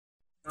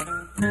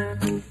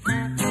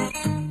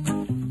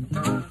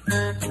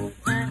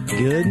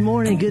Good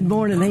morning, good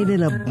morning. Ain't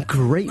it a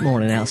great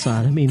morning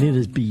outside? I mean, it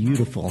is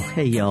beautiful.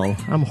 Hey, y'all,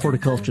 I'm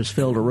horticulturist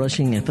Felder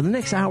Rushing, and for the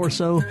next hour or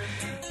so,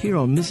 here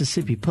on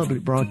Mississippi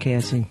Public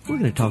Broadcasting, we're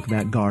going to talk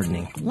about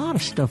gardening. A lot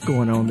of stuff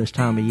going on this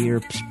time of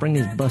year. Spring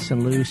is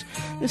busting loose.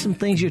 There's some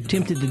things you're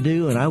tempted to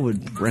do, and I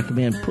would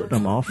recommend putting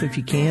them off if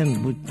you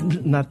can.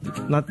 Not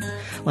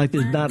like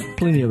there's not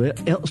plenty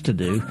of else to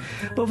do.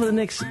 But for the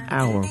next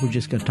hour, we're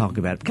just going to talk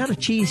about it. Kind of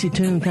cheesy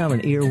tune, kind of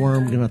an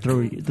earworm, going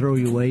to throw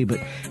you away, but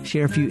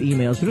share a few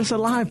emails. But it's a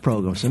live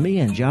program, so me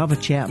and Java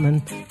Chapman,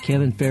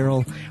 Kevin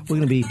Farrell, we're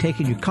going to be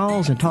taking your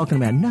calls and talking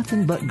about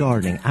nothing but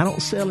gardening. I don't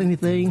sell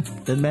anything.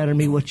 Doesn't matter to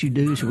me what you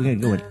do, so we're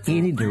going to go in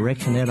any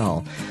direction at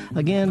all.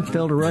 Again,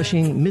 Felder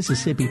Rushing,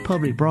 Mississippi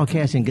Public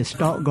Broadcasting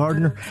Gestalt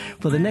Gardener.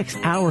 For the next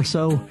hour or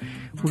so,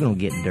 we're going to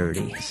get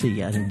dirty. See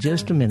you in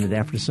just a minute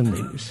after some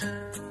news.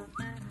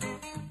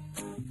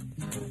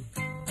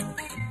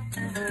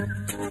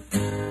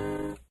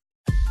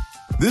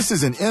 This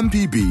is an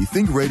MPB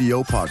Think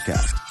Radio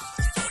podcast.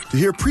 To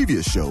hear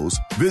previous shows,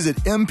 visit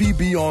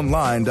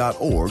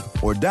mpbonline.org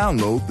or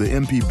download the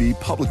MPB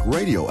Public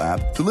Radio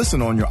app to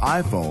listen on your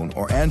iPhone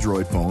or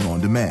Android phone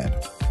on demand.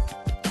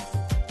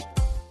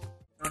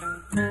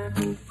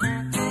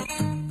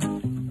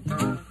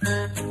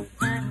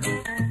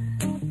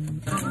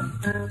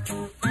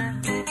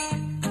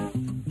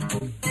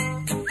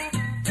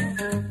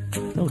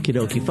 Okie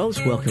dokie,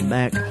 folks. Welcome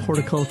back.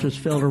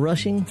 Horticulturist Felder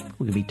Rushing.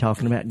 We're going to be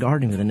talking about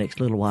gardening for the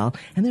next little while.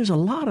 And there's a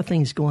lot of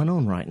things going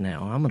on right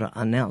now. I'm going to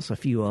announce a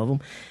few of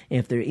them.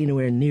 If they're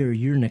anywhere near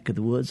your neck of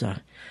the woods, I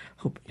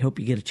hope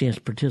you get a chance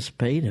to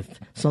participate. If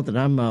something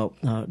I'm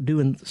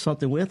doing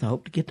something with, I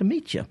hope to get to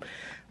meet you.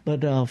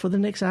 But for the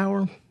next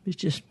hour, it's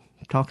just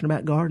talking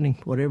about gardening,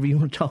 whatever you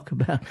want to talk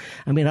about.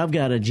 I mean, I've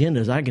got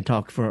agendas. I can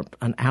talk for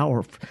an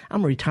hour.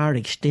 I'm a retired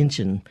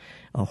extension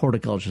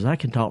horticulturist. I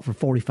can talk for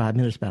 45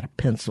 minutes about a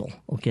pencil,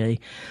 okay?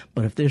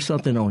 But if there's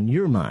something on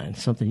your mind,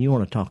 something you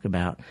want to talk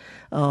about,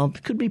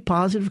 it could be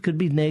positive, could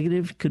be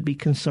negative, could be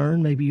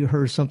concern. Maybe you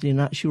heard something you're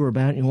not sure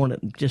about and you want to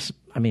just,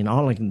 I mean,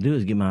 all I can do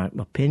is give my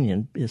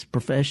opinion. It's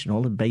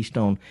professional and based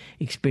on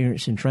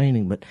experience and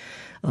training, but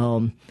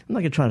I'm not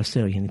going to try to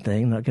sell you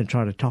anything. I'm not going to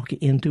try to talk you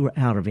into or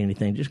out of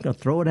anything. Just going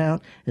to throw it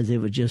out as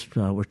if it just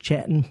we're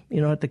chatting,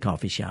 at the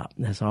coffee shop.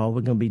 That's all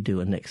we're going to be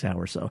doing next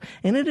hour or so.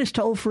 And it is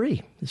toll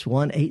free. It's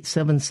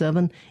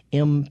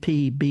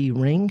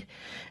 1-877-MPB-RING.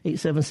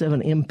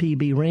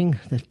 877-MPB-RING.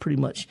 That's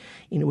pretty much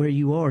anywhere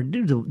you are.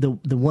 Do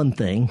the one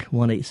thing,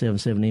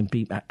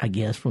 1-877-MP, I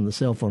guess, from the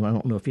cell phone. I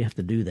don't know if you have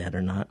to do that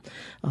or not.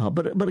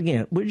 But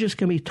again, we're just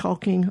going to be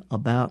talking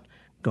about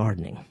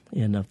gardening.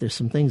 And if there's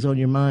some things on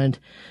your mind,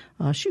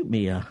 shoot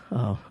me a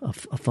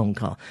phone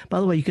call. By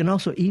the way, you can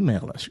also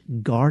email us,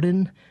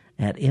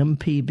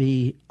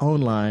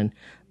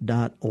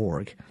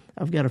 garden@mpbonline.org.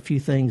 I've got a few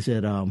things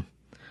that,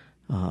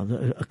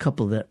 a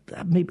couple that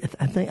maybe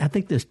I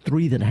think there's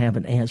 3 that I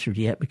haven't answered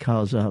yet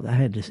because I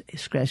had to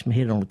scratch my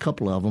head on a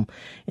couple of them,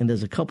 and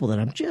there's a couple that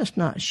I'm just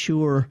not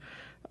sure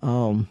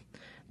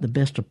the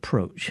best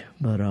approach.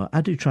 But I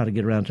do try to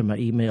get around to my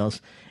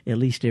emails at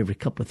least every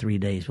couple of 3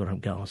 days when I'm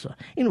gone. So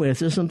anyway, if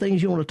there's some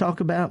things you want to talk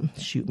about,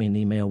 shoot me an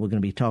email. We're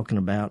going to be talking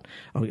about,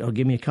 or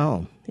give me a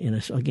call. And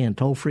it's, again,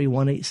 toll-free,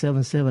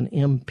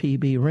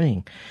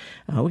 1-877-MPB-RING.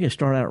 We're going to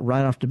start out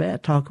right off the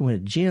bat talking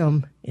with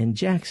Jim in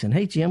Jackson.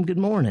 Hey, Jim, good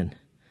morning.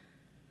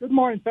 Good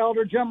morning,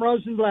 Felder. Jim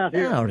Rosenblatt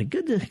here. Howdy.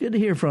 Good to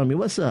hear from you.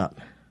 What's up?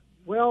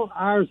 Well,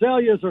 our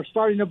azaleas are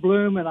starting to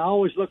bloom, and I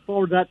always look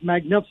forward to that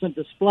magnificent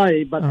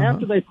display. But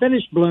after they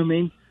finish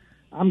blooming,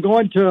 I'm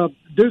going to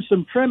do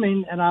some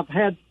trimming, and I've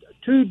had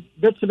 2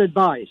 bits of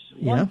advice.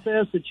 One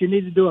says that you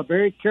need to do a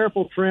very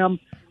careful trim,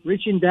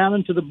 reaching down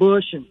into the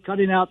bush and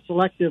cutting out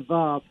selective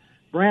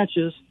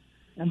branches.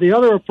 And the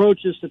other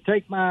approach is to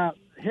take my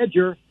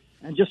hedger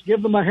and just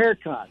give them a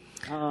haircut.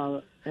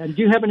 And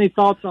do you have any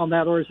thoughts on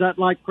that, or is that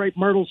like crepe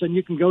myrtles and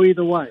you can go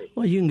either way?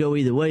 Well, you can go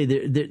either way.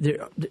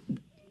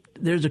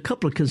 There's a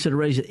couple of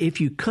considerations.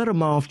 If you cut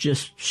them off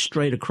just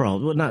straight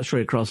across, well, not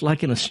straight across,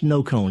 like in a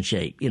snow cone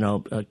shape,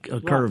 a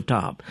curved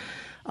top,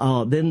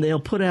 then they'll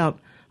put out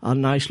a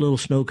nice little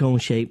snow cone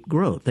shaped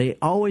growth. They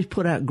always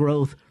put out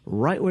growth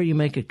right where you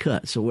make a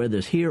cut. So whether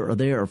it's here or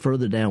there or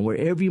further down,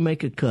 wherever you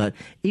make a cut,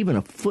 even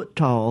a foot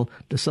tall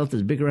to something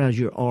as big around as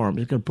your arm,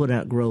 it's going to put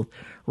out growth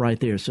right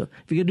there. So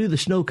if you can do the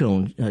snow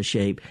cone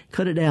shape,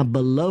 cut it down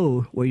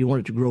below where you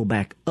want it to grow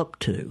back up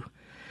to.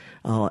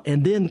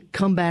 And then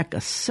come back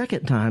a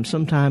second time,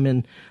 sometime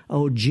in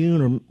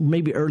June or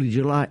maybe early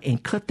July,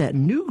 and cut that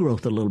new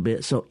growth a little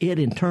bit so it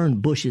in turn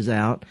bushes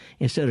out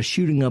instead of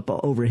shooting up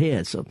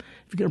overhead. So if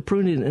you're going to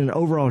prune it in an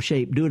overall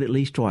shape, do it at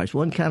least twice.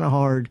 One kind of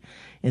hard,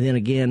 and then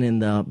again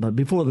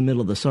before the middle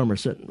of the summer,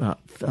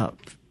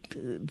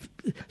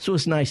 so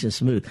it's nice and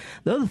smooth.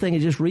 The other thing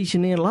is just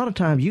reaching in. A lot of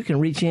times you can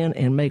reach in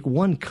and make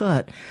one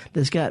cut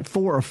that's got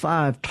 4 or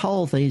 5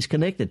 tall things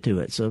connected to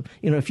it. So,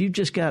 if you've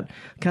just got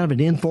kind of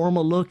an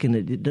informal look and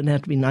it doesn't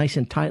have to be nice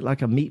and tight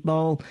like a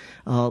meatball,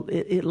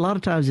 a lot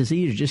of times it's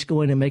easier to just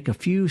go in and make a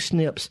few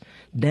snips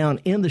down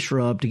in the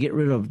shrub to get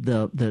rid of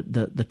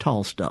the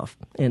tall stuff.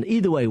 And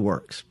either way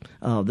works.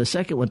 The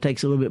second one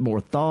takes a little bit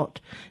more thought.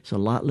 It's a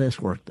lot less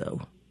work,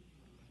 though.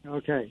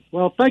 Okay.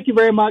 Well, thank you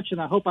very much,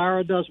 and I hope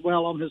Ira does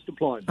well on his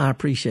deployment. I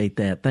appreciate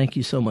that. Thank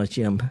you so much,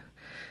 Jim.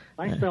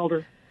 Thanks,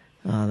 Felder.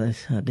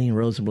 That's Dean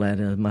Rosenblatt.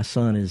 My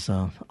son is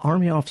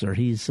Army officer.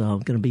 He's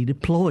going to be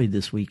deployed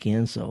this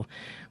weekend, so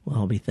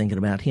I'll be thinking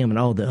about him and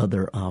all the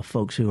other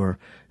folks who are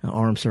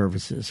armed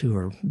services who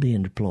are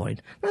being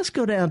deployed. Let's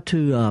go down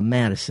to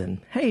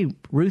Madison. Hey,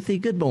 Ruthie,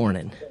 good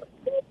morning.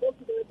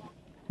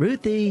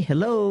 Ruthie,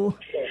 hello.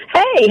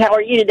 Hey, how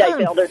are you today,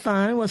 Felder?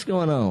 Fine. What's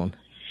going on?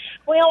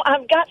 Well,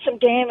 I've got some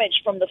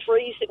damage from the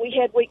freeze that we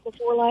had week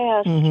before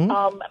last.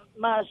 Mm-hmm.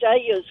 My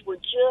azaleas were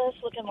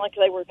just looking like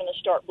they were going to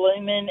start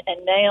blooming,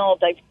 and now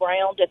they've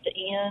browned at the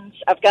ends.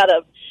 I've got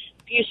a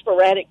few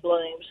sporadic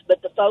blooms,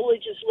 but the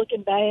foliage is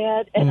looking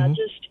bad, and I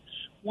just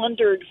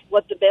wondered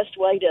what the best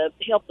way to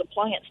help the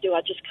plants. Do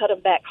I just cut them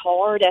back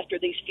hard after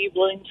these few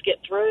blooms get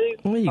through?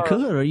 Well, you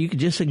could, or you could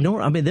just ignore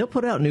it. I mean, they'll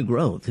put out new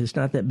growth. It's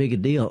not that big a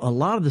deal. A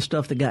lot of the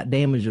stuff that got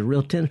damaged is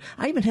real tender.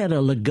 I even had a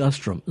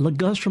ligustrum.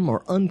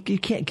 You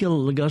can't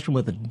kill a ligustrum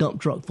with a dump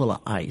truck full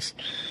of ice.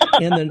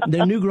 And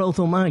the new growth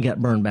on mine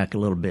got burned back a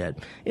little bit.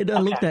 It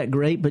doesn't look that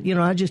great, but,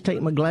 I just take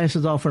my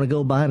glasses off when I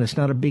go by, and it's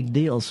not a big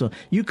deal. So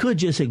you could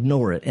just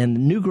ignore it, and the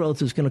new growth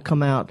that's going to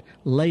come out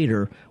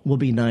later will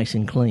be nice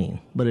and clean.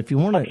 But if you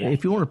want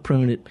to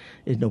prune it,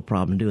 there's no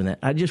problem doing that.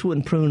 I just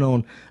wouldn't prune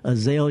on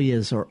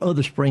azaleas or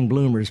other spring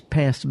bloomers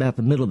past about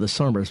the middle of the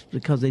summer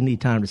because they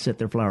need time to set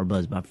their flower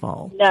buds by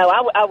fall. No,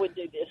 I would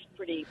do this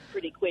pretty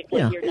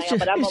quickly here now,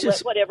 but I'm going to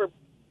let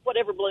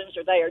whatever blooms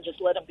are there, just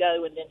let them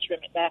go and then trim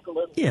it back a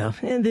little. Yeah,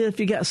 and if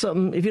you got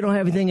something, if you don't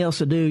have anything else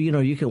to do,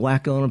 you can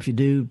whack on them. If you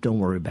do, don't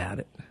worry about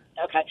it.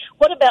 Okay.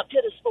 What about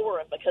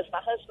pittosporum? Because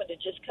my husband had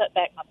just cut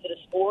back my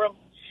pittosporum,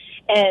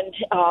 and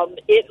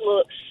it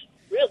looks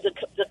real.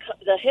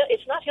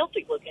 It's not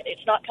healthy looking.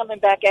 It's not coming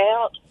back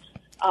out.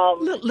 A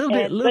little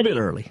bit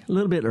early.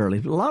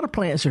 A lot of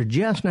plants are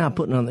just now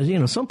putting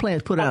on. Some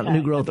plants put out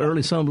new growth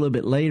early, some a little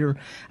bit later.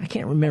 I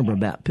can't remember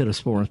about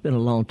pittosporum. It's been a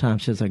long time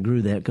since I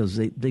grew that because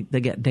they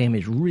got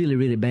damaged really,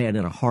 really bad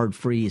in a hard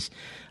freeze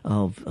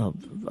of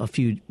a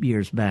few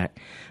years back.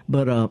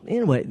 But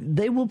anyway,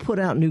 they will put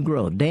out new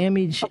growth.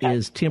 Damage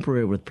is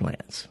temporary with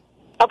plants.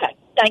 Okay.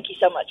 Thank you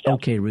so much, Phil.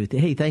 Okay, Ruthie.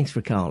 Hey, thanks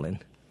for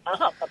calling.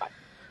 Bye-bye.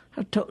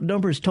 Our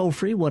number is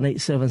toll-free,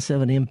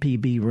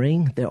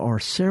 1-877-MPB-RING. There are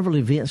several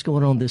events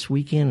going on this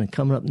weekend and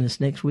coming up this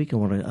next week. I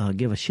want to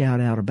give a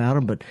shout-out about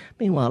them. But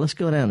meanwhile, let's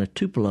go down to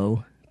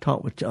Tupelo,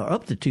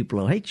 up to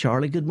Tupelo. Hey,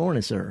 Charlie, good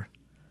morning, sir.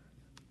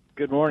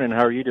 Good morning.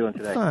 How are you doing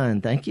today?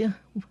 Fine, thank you.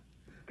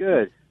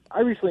 Good. I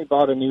recently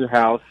bought a new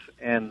house,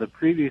 and the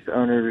previous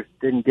owner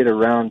didn't get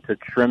around to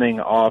trimming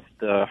off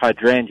the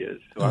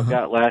hydrangeas. So I've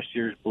got last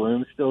year's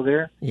blooms still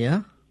there.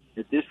 Yeah.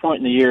 At this point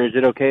in the year, is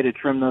it okay to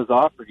trim those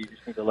off, or do you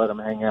just need to let them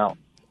hang out?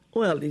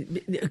 Well,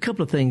 a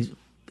couple of things.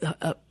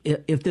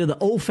 If they're the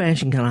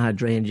old-fashioned kind of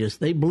hydrangeas,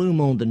 they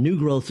bloom on the new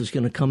growth that's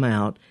going to come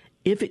out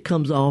if it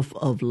comes off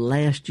of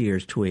last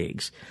year's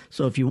twigs.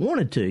 So if you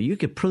wanted to, you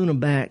could prune them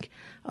back,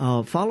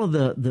 follow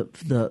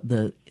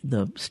the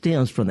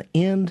stems from the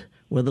end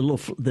where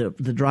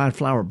the dried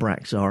flower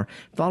bracts are,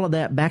 follow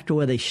that back to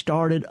where they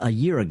started a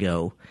year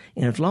ago,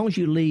 and as long as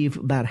you leave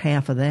about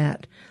half of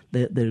that,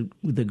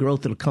 the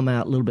growth that'll come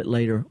out a little bit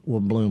later will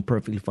bloom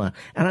perfectly fine.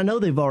 And I know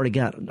they've already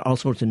got all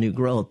sorts of new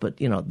growth, but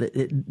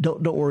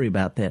don't worry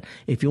about that.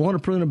 If you want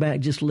to prune them back,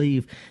 just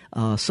leave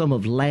some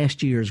of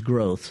last year's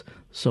growth,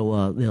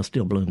 so they'll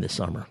still bloom this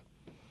summer.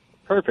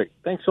 Perfect.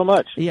 Thanks so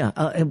much. Yeah.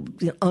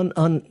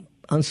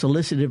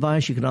 Unsolicited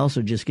advice, you can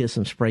also just get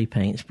some spray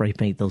paint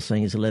those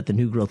things and let the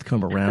new growth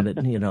come around it.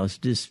 It's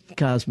just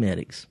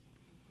cosmetics.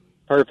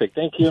 Perfect.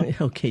 Thank you.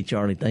 Okay,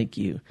 Charlie. Thank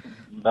you.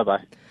 Bye-bye.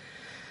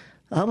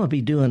 I'm going to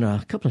be doing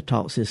a couple of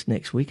talks this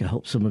next week. I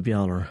hope some of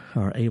y'all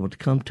are able to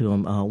come to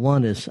them.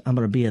 One is I'm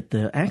going to be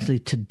actually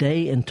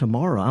today and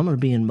tomorrow, I'm going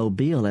to be in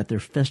Mobile at their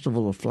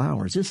Festival of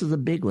Flowers. This is a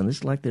big one. This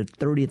is like their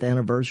 30th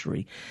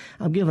anniversary.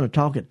 I'm giving a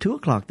talk at 2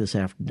 o'clock this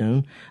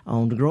afternoon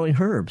on the growing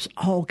herbs,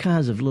 all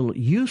kinds of little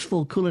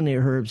useful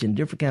culinary herbs in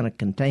different kind of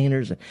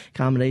containers and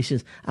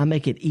combinations. I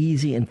make it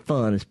easy and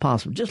fun as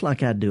possible, just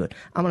like I do it.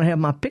 I'm going to have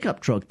my pickup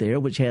truck there,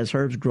 which has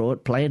herbs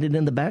planted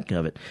in the back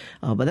of it.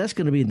 But that's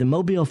going to be the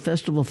Mobile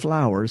Festival of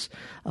Flowers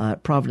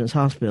at Providence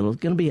Hospital.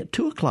 It's going to be at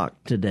 2 o'clock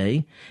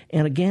today,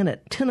 and again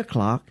at 10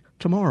 o'clock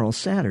tomorrow,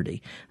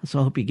 Saturday. So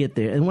I hope you get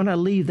there. And when I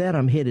leave that,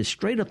 I'm headed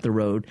straight up the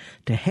road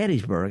to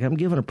Hattiesburg. I'm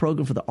giving a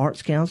program for the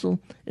Arts Council.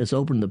 It's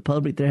open to the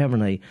public. They're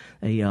having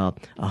a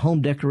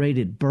home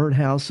decorated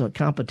birdhouse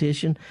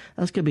competition.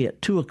 That's going to be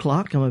at 2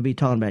 o'clock. I'm going to be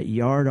talking about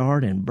yard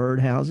art and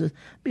birdhouses.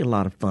 It'll be a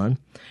lot of fun.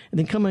 And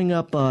then coming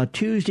up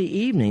Tuesday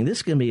evening, this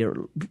is going to be a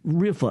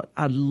real fun.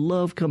 I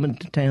love coming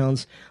to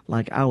towns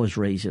like I was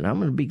raised in. I'm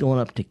going to be going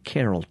up to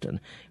Carrollton,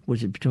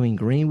 which is between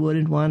Greenwood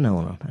and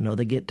Winona. I know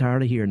they get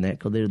tired of hearing that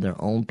because they're in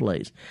their own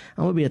place.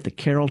 I'm going to be at the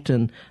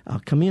Carrollton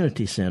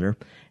Community Center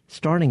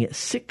starting at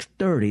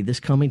 6:30 this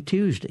coming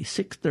Tuesday,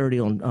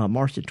 6:30 on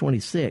March the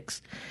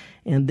 26th.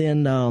 And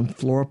then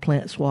floral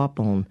plant swap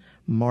on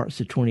March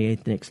the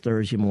 28th, next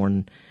Thursday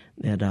morning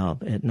at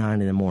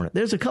 9 in the morning.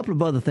 There's a couple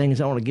of other things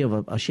I want to give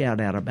a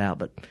shout-out about,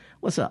 but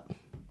what's up?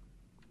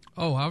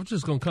 Oh, I was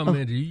just going to come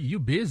in. You're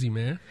busy,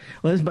 man.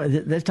 Well, it's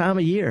this time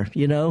of year,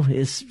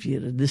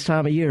 this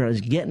time of year, I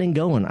was getting and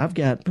going. I've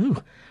got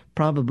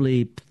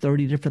probably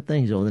 30 different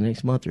things over the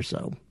next month or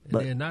so.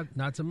 But and then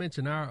not to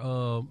mention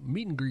our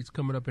meet and greets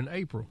coming up in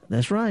April.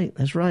 That's right.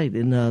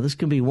 And this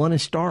can be one in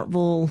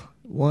Starkville,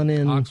 one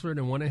in Oxford,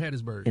 and one in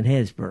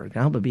Hattiesburg.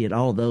 I'm going to be at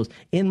all of those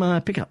in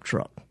my pickup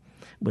truck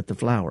with the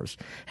flowers.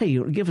 Hey,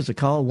 give us a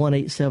call,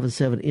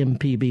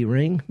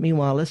 1-877-MPB-RING.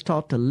 Meanwhile, let's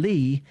talk to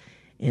Lee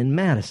in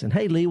Madison.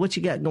 Hey, Lee, what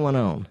you got going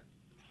on?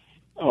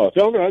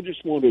 Felder, I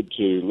just wanted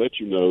to let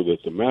you know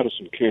that the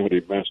Madison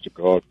County Master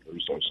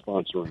Gardeners are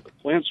sponsoring the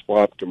plant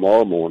swap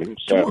tomorrow morning,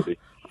 Saturday.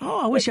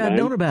 Oh, I wish I'd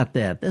known about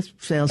that. That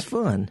sounds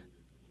fun.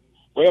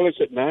 Well,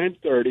 it's at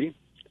 9:30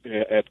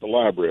 at the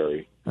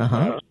library.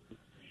 Uh-huh.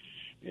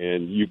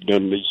 And you've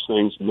done these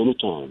things many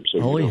times, so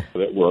you know yeah. how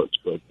that works.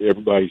 But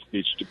everybody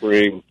needs to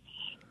bring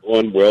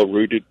one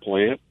well-rooted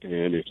plant,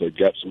 and if they've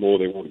got some more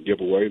they want to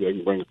give away, they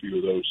can bring a few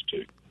of those,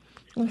 too.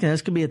 Okay,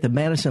 that's going to be at the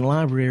Madison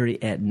Library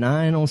at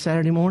 9 on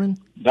Saturday morning?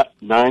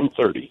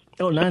 9:30.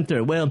 Oh,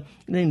 9:30. Well,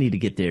 they need to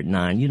get there at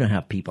 9. You know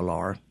how people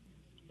are.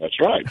 That's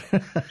right.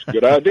 It's a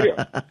good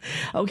idea.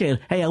 Okay.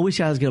 Hey, I wish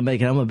I was going to make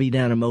it. I'm going to be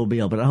down in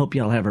Mobile, but I hope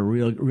y'all have a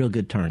real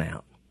good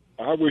turnout.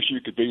 I wish you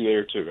could be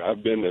there, too.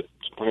 I've been at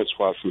plant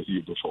swaps with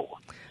you before.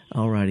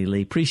 All righty,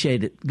 Lee.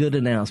 Appreciate it. Good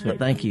announcement.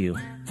 Thank you.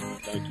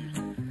 Thank you.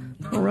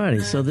 All righty,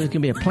 so there's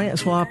going to be a plant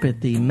swap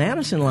at the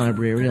Madison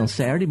Library on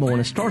Saturday morning.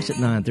 It starts at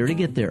 9:30.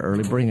 Get there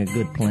early. Bring a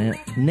good plant.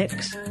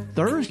 Next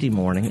Thursday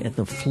morning at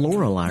the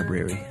Flora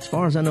Library. As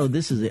far as I know,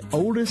 this is the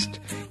oldest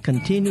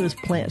continuous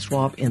plant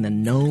swap in the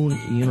known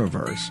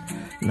universe.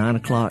 9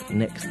 o'clock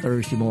next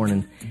Thursday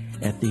morning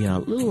at the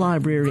little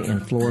library in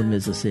Flora,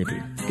 Mississippi.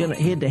 Going to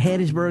head to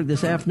Hattiesburg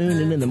this afternoon,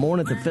 and in the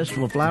morning at the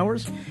Festival of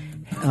Flowers.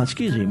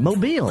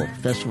 Mobile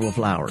Festival of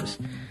Flowers.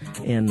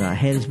 In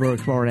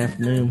Hattiesburg tomorrow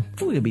afternoon.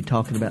 We're going to be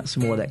talking about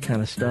some more of that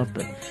kind of stuff,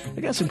 but I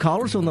got some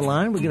callers on the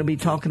line. We're going to be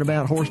talking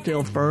about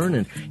horsetail fern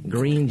and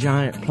green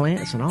giant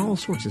plants and all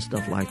sorts of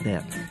stuff like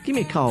that. Give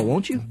me a call,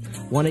 won't you?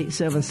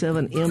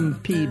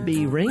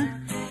 1-877-MPB-RING.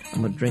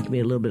 I'm going to drink me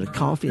a little bit of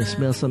coffee and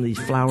smell some of these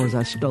flowers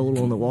I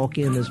stole on the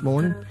walk-in this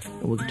morning,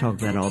 and we'll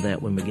talk about all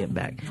that when we get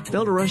back.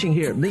 Felder Rushing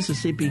here at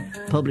Mississippi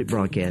Public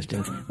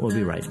Broadcasting. We'll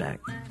be right back.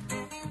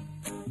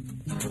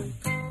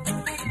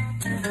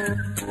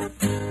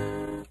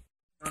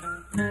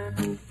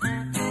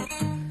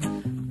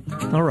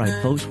 All right,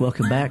 folks,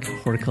 welcome back.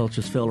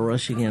 Horticulturist Felder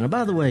Rushing. And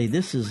by the way,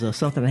 this is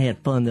something I had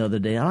fun the other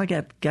day. I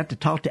got to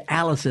talk to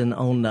Allison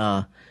on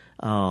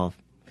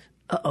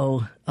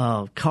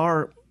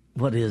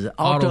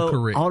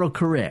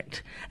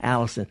Autocorrect.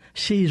 Allison,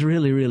 she's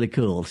really, really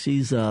cool.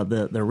 She's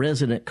the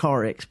resident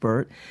car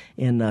expert,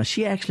 and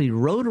she actually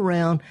rode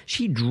around.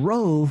 She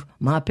drove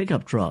my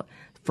pickup truck.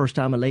 First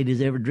time a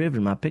lady's ever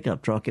driven my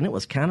pickup truck, and it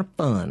was kind of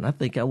fun. I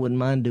think I wouldn't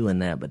mind doing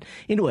that. But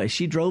anyway,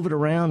 she drove it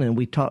around, and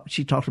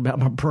she talked about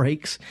my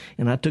brakes,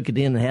 and I took it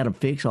in and had them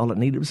fixed. All it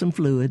needed was some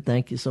fluid.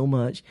 Thank you so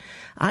much.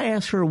 I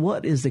asked her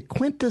what is the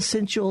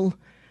quintessential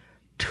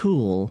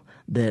tool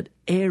that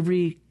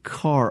every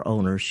car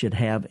owner should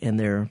have in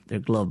their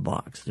glove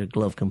box, their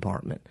glove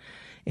compartment.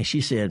 And she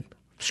said,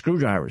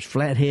 screwdrivers,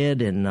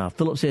 flathead, and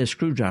Phillips head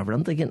screwdriver.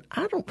 I'm thinking,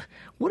 I don't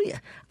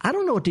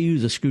know what to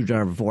use a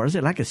screwdriver for. I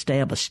said I could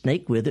stab a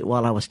snake with it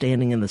while I was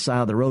standing in the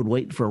side of the road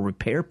waiting for a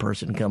repair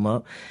person to come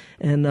up.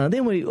 And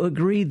then we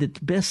agreed that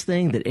the best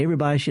thing that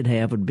everybody should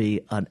have would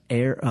be a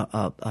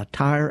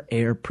tire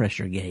air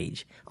pressure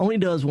gauge. Only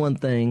does one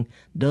thing,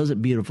 does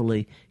it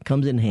beautifully,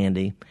 comes in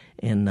handy,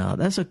 and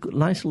that's a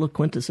nice little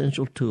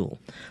quintessential tool.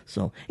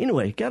 So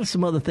anyway, got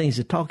some other things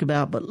to talk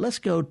about, but let's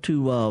go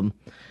to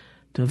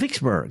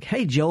Vicksburg.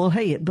 Hey, Joel.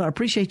 Hey, I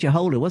appreciate you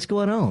holding. What's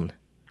going on?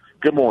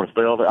 Good morning,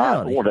 Felder. I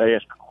Howdy. wanted to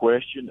ask a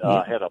question. Yeah.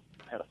 I had a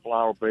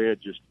flower bed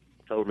just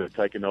totally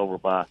taken over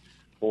by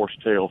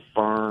horsetail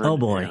fern. Oh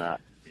boy.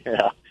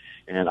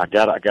 And I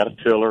got a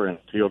tiller and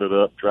tilled it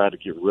up, tried to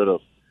get rid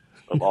of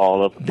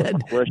all of it.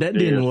 that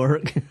didn't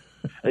work.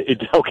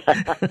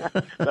 Okay.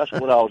 That's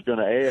what I was going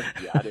to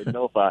ask you. I didn't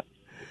know if I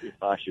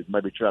should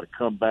maybe try to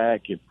come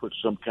back and put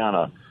some kind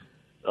of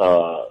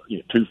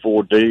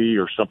 2,4-D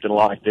or something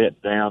like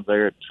that down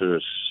there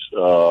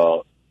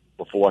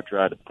before before I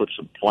tried to put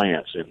some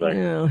plants in there.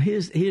 Well,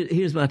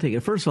 here's my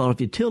take. First of all, if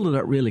you tilled it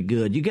up really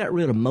good, you got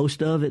rid of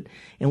most of it,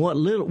 and what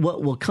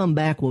will come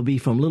back will be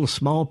from little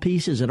small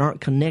pieces that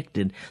aren't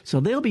connected. So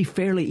they'll be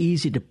fairly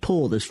easy to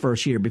pull this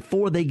first year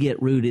before they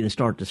get rooted and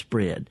start to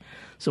spread.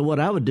 So what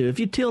I would do, if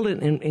you tilled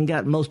it and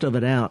got most of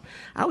it out,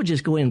 I would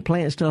just go in and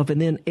plant stuff,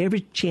 and then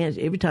every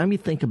time you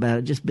think about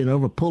it, just bend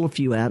over, pull a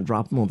few out, and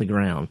drop them on the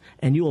ground,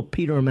 and you will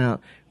peter them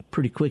out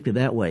pretty quickly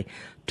that way.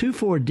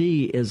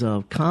 2,4-D is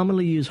a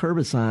commonly used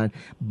herbicide,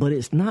 but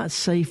it's not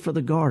safe for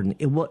the garden.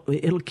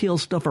 It'll kill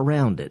stuff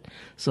around it.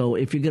 So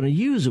if you're going to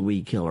use a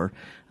weed killer,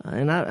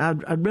 and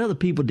I'd rather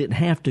people didn't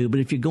have to, but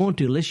if you're going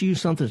to, let's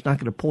use something that's not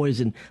going to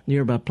poison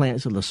nearby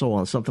plants or the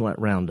soil, something like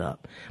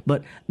Roundup.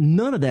 But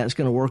none of that's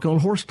going to work on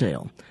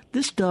horsetail.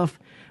 This stuff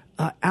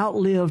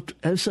outlived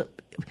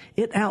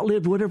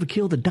whatever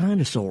killed the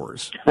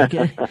dinosaurs.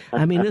 Okay,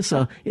 I mean it's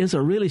a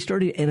really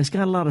sturdy, and it's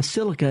got a lot of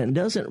silica and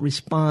doesn't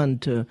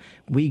respond to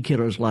weed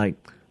killers like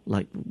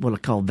what I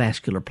call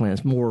vascular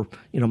plants, more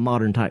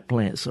modern type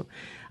plants. So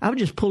I would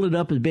just pull it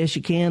up as best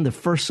you can. The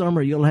first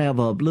summer you'll have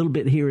a little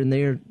bit here and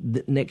there.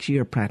 The next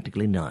year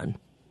practically none.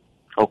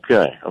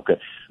 Okay.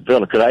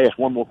 Felder, could I ask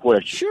one more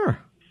question? Sure.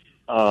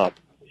 I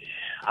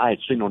had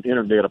seen on the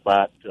internet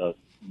about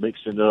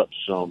mixing up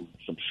some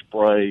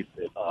spray,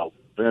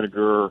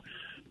 vinegar,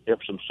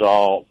 Epsom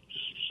salt,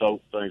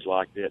 soap, things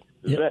like that.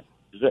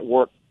 Does that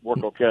work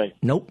okay?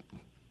 Nope.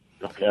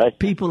 Okay.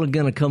 People are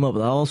going to come up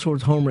with all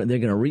sorts of homework. They're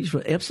going to reach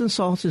for Epsom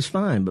salts is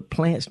fine, but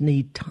plants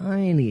need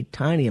tiny,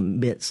 tiny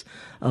bits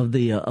of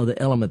the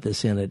element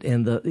that's in it.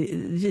 And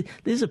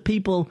these are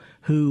people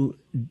who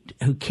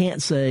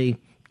can't say,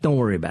 don't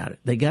worry about it.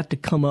 They got to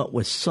come up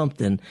with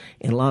something,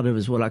 and a lot of it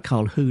is what I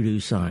call hoodoo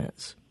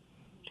science.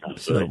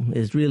 So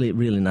it's really,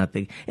 really not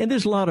big. And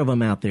there's a lot of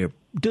them out there.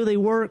 Do they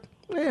work?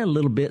 A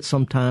little bit,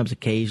 sometimes,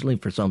 occasionally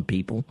for some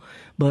people.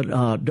 But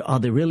are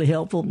they really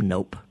helpful?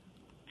 Nope.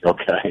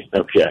 Okay.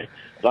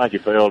 Thank you,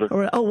 Felder. All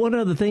right. Oh, one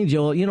other thing,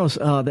 Joel.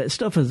 That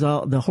stuff is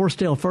the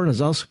horsetail fern is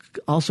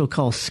also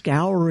called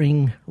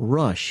scouring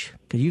rush,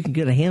 because you can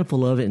get a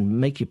handful of it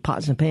and make your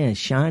pots and pans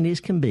shiny as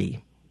can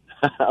be.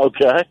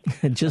 Okay.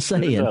 Just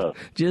saying.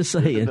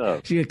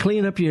 So you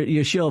clean up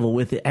your shovel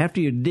with it. After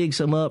you dig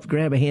some up,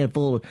 grab a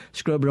handful,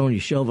 scrub it on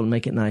your shovel, and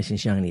make it nice and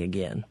shiny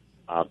again.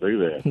 I'll do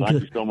that.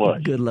 Thank you so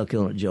much. Good luck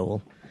on it,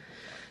 Joel.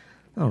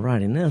 All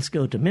righty, now let's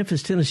go to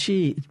Memphis,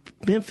 Tennessee.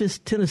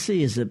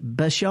 Is it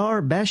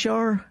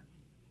Bashar?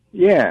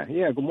 Yeah.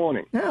 Good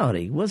morning.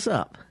 Howdy. What's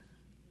up?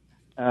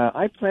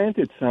 I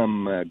planted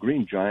some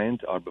green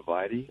giant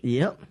arborvitae.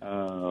 Yep.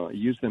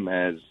 Used them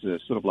as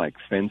sort of like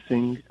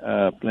fencing.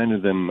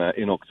 Planted them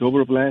in October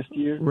of last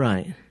year.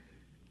 Right.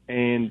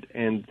 And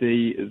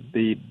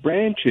the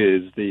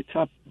branches, the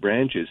top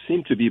branches,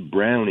 seem to be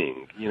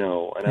browning.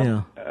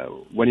 And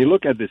when you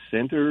look at the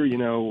center,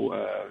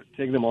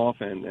 take them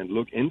off and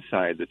look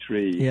inside the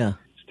tree. Yeah.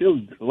 Still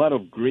a lot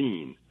of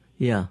green.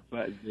 Yeah.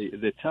 But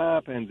the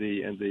top and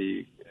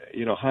the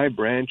high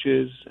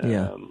branches.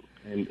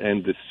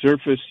 And the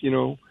surface,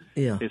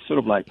 is sort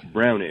of like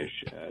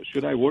brownish.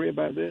 Should I worry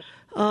about this?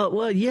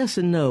 Well, yes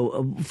and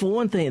no. For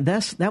one thing,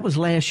 that was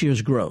last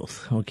year's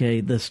growth.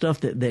 Okay, the stuff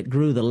that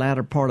grew the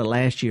latter part of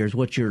last year is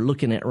what you're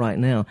looking at right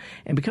now.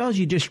 And because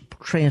you just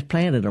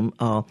transplanted them,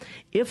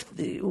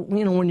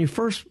 when you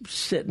first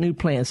set new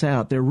plants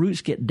out, their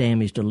roots get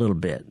damaged a little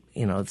bit.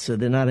 So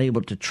they're not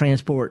able to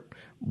transport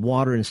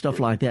water and stuff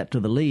like that to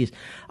the leaves.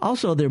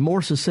 Also, they're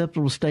more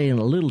susceptible to staying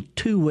a little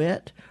too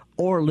wet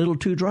or a little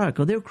too dry,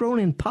 because they're grown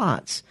in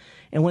pots.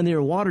 And when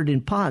they're watered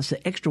in pots,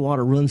 the extra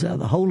water runs out of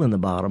the hole in the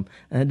bottom,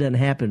 and it doesn't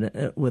happen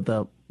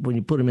when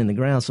you put them in the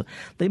ground. So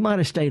they might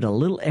have stayed a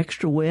little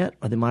extra wet,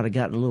 or they might have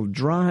gotten a little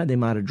dry. They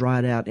might have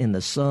dried out in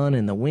the sun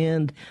and the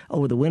wind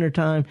over the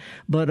wintertime.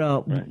 But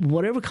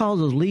whatever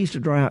causes leaves to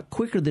dry out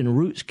quicker than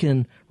roots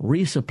can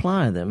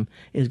resupply them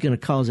is going to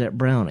cause that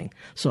browning.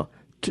 So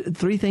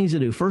three things to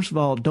do. First of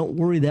all, don't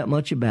worry that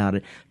much about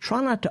it.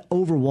 Try not to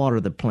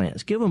overwater the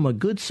plants. Give them a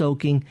good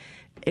soaking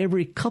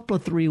every couple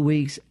of 3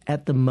 weeks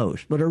at the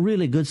most, but a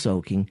really good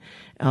soaking.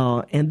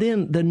 And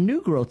then the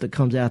new growth that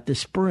comes out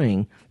this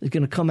spring is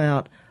going to come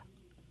out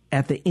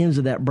at the ends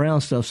of that brown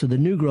stuff, so the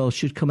new growth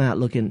should come out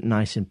looking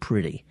nice and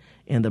pretty,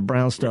 and the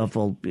brown stuff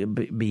will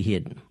be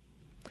hidden.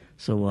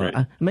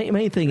 So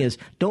main thing is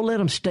don't let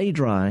them stay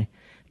dry.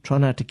 Try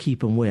not to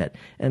keep them wet.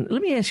 And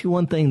let me ask you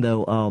one thing,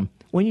 though.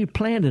 When you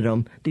planted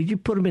them, did you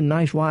put them in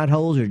nice wide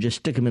holes or just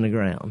stick them in the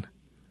ground?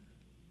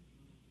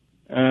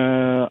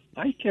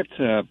 I kept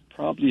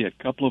probably a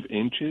couple of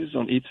inches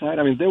on each side.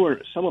 I mean,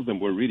 some of them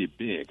were really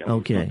big. I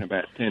was talking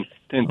about 10,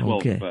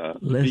 12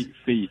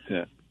 feet.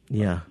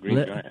 Yeah.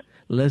 Green giant.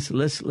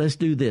 Let's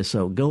do this.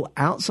 So go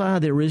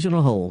outside the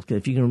original hole.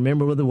 If you can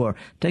remember where they were,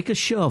 take a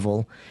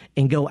shovel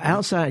and go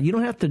outside. You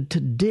don't have to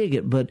dig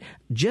it, but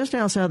just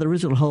outside the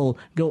original hole,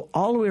 go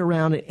all the way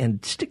around it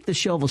and stick the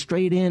shovel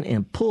straight in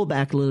and pull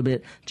back a little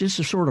bit just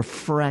to sort of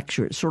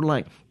fracture it, sort of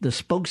like the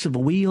spokes of a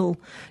wheel,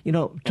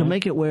 to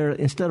make it where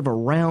instead of a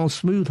round,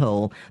 smooth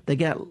hole, they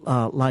got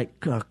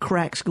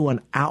cracks going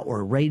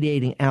outward,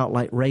 radiating out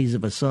like rays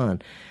of a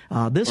sun.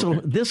 This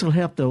will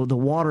help the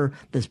water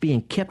that's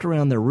being kept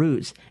around their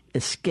roots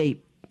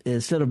escape.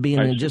 Instead of being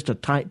in just a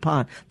tight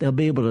pot, they'll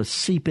be able to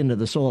seep into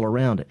the soil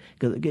around it.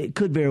 Because it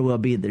could very well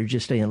be they're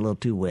just staying a little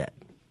too wet.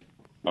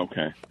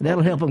 Okay.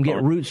 That'll help them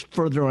get roots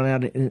further on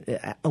out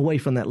away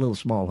from that little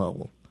small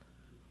hole.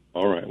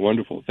 All right.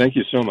 Wonderful. Thank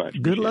you so much.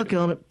 Good luck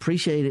on it.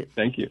 Appreciate it.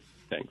 Thank you.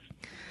 Thanks.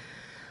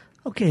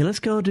 Okay, let's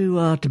go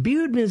to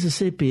Bude,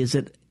 Mississippi. Is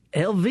it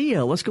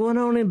Elvia? What's going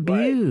on in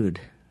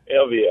Bude?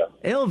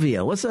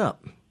 Elvia, what's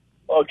up?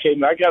 Okay,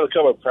 now I got a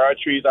couple of pear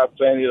trees I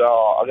planted.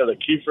 I got a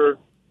kefir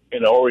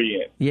and an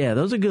Orient. Yeah,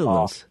 those are good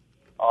ones.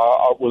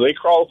 Will they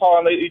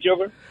cross-pollinate each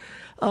other?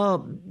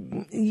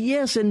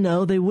 Yes and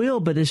no, they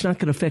will, but it's not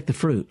going to affect the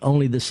fruit,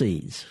 only the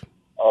seeds.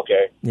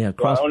 Okay. Yeah,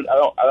 so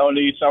I don't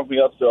need something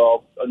else to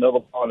another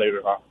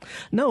pollinator, huh?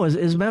 No, as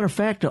a matter of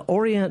fact,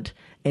 Orient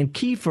and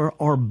kefir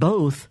are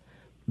both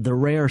the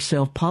rare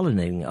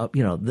self-pollinating.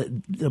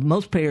 The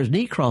most pears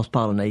need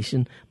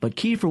cross-pollination, but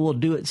kefir will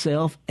do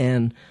itself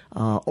and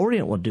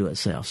Orient will do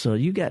itself. So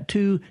you got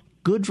two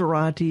good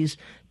varieties.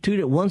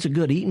 One's a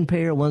good eating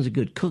pear, one's a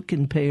good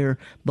cooking pear.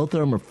 Both of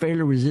them are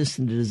fairly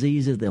resistant to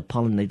diseases. They'll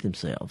pollinate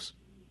themselves.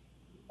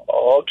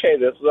 Okay,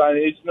 that's what I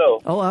need to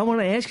know. Oh, I want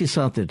to ask you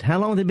something. How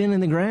long have they been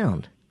in the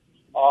ground?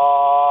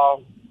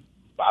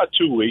 About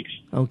 2 weeks.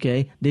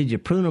 Okay. Did you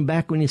prune them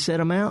back when you set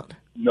them out?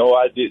 No,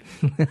 I didn't.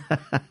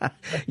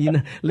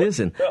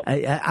 Listen,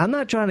 I'm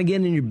not trying to get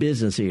in your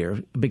business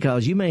here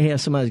because you may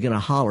have somebody who's going to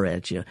holler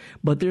at you,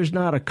 but there's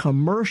not a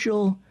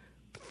commercial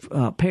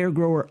pear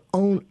grower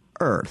on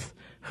earth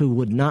who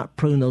would not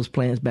prune those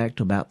plants back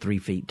to about 3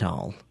 feet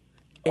tall.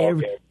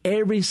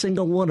 Every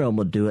single one of them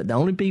will do it. The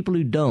only people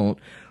who don't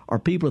are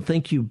people who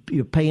think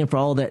you're paying for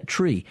all that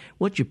tree.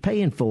 What you're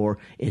paying for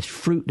is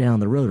fruit down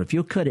the road. If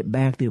you'll cut it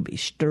back, they'll be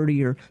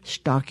sturdier,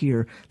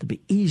 stockier, they'll be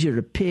easier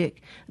to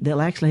pick.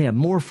 They'll actually have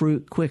more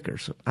fruit quicker.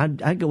 So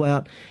I go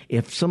out,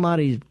 if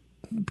somebody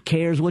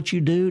cares what you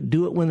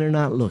do it when they're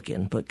not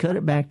looking, but cut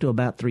it back to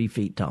about 3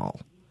 feet tall.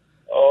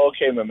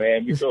 Okay, my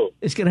man, be cool.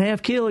 It's going to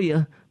half kill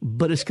you,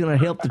 but it's going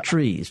to help the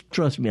trees.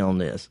 Trust me on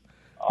this.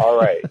 All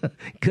right.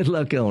 Good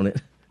luck on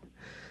it.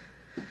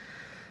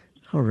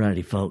 All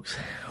righty, folks.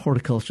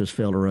 Horticulturist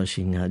Felder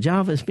Rushing.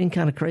 Java, it's been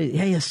kind of crazy.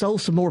 Hey, I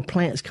sold some more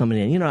plants coming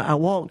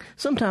in.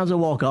 Sometimes I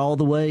walk all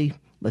the way.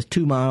 That's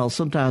 2 miles.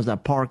 Sometimes I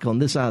park on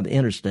this side of the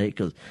interstate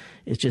because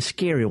it's just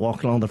scary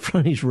walking along the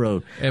frontage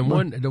road. And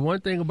the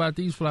one thing about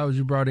these flowers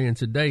you brought in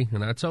today,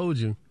 and I told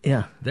you,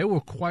 they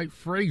were quite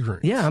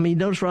fragrant. Yeah, I mean,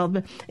 notice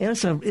right,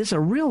 and it's a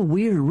real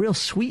weird, real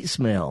sweet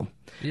smell.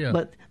 Yeah.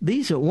 But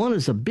one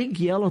is a big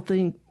yellow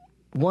thing,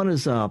 one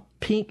is a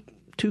pink,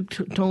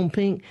 two-tone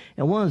pink,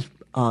 and one is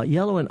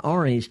yellow and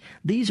orange.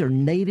 These are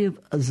native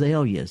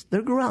azaleas.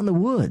 They grow out in the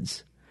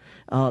woods.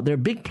 They're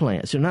big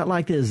plants. They're not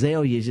like the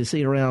azaleas you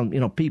see around,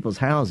 people's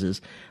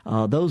houses.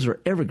 Those are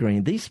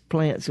evergreen. These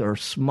plants are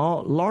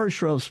small, large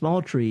shrubs,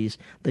 small trees.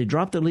 They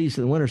drop their leaves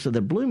in the winter, so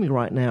they're blooming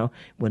right now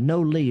with no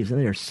leaves,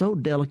 and they are so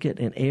delicate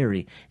and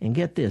airy. And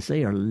get this,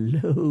 they are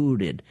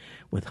loaded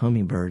with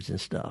hummingbirds and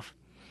stuff.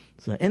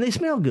 So, and they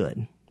smell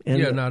good.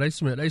 And,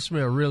 they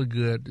smell really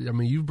good. I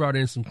mean, you brought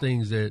in some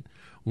things that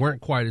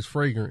weren't quite as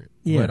fragrant,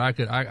 yeah. but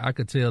I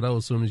could tell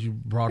those as soon as you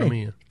brought them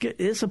in.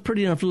 It's a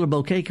pretty enough little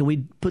bouquet. Can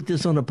we put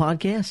this on the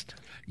podcast?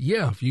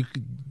 Yeah, if you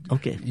could.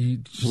 Okay, you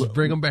just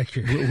bring them back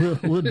here.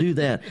 We'll do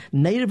that.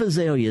 Native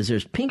azaleas.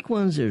 There's pink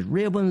ones. There's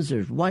red ones.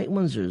 There's white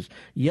ones. There's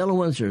yellow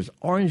ones. There's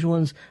orange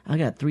ones. I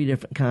got 3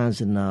 different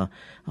kinds, and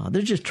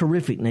they're just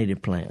terrific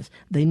native plants.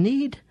 They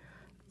need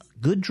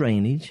good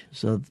drainage,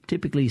 so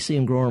typically you see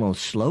them growing on a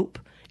slope.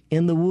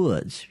 In the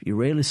woods. You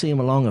rarely see them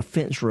along a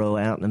fence row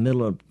out in the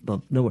middle of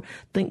nowhere.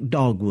 Think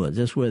dogwoods.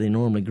 That's where they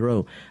normally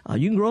grow.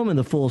 You can grow them in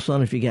the full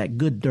sun if you got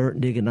good dirt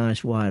and dig a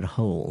nice wide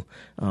hole.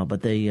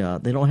 But they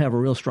don't have a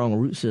real strong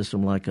root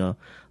system like a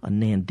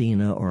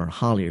nandina or a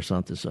holly or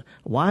something. So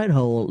a wide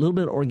hole, a little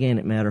bit of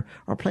organic matter,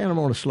 or plant them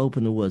on a slope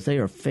in the woods. They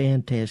are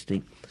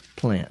fantastic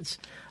plants.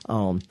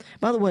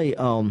 By the way,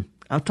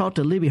 I've talked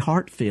to Libby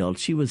Hartfield.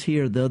 She was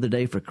here the other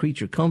day for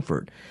Creature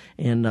Comfort.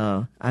 And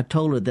I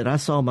told her that I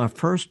saw my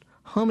first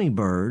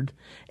hummingbird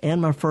and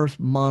my first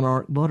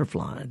monarch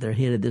butterfly. They're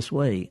headed this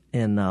way.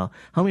 And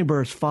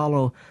hummingbirds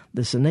follow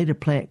this native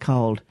plant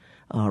called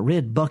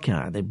red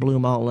buckeye. They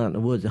bloom all out in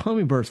the woods. The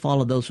hummingbirds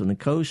follow those from the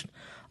coast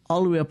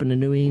all the way up into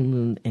New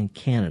England and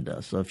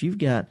Canada. So if you've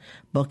got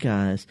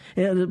buckeyes,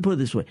 put it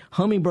this way,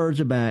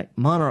 hummingbirds are back,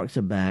 monarchs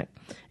are back,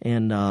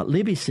 and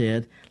Libby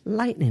said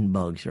lightning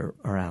bugs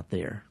are out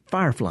there.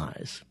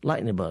 fireflies,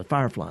 lightning bugs,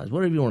 fireflies,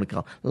 whatever you want to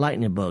call it,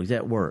 lightning bugs,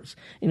 that works.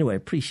 Anyway,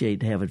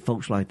 appreciate having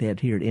folks like that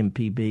here at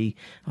MPB,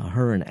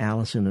 her and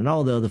Allison and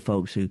all the other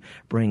folks who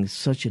bring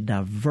such a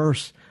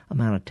diverse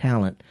amount of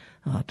talent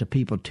to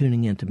people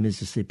tuning into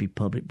Mississippi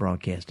Public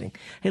Broadcasting.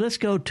 Hey, let's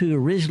go to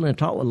originally and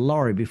talk with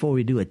Laurie before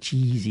we do a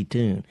cheesy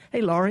tune.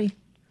 Hey, Laurie.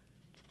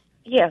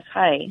 Yes,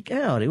 hey.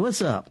 Howdy,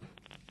 what's up?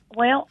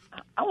 Well,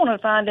 I want to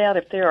find out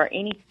if there are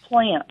any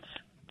plants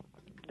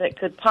that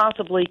could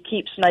possibly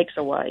keep snakes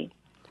away.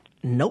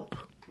 Nope.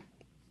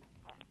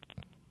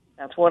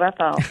 That's what I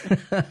thought.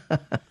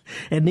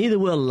 And neither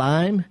will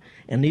lime,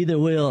 and neither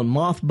will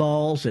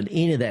mothballs and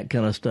any of that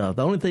kind of stuff.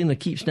 The only thing that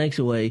keeps snakes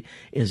away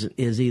is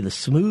either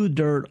smooth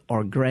dirt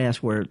or grass,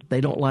 where they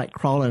don't like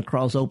crawling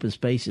across open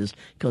spaces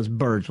because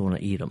birds want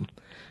to eat them.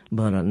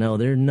 But no,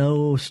 there's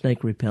no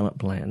snake repellent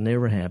plant.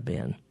 Never have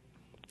been.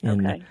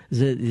 And okay.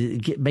 Does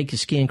it make your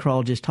skin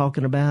crawl just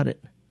talking about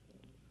it?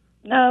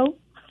 No.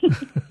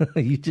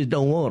 You just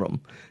don't want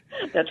them.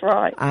 That's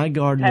right. I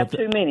garden have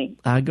too many.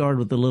 I garden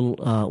with a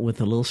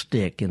little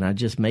stick, and I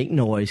just make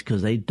noise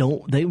because they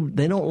don't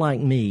like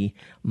me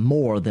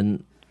more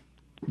than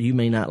you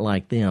may not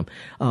like them.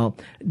 Do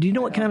you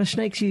know what kind of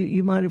snakes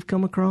you might have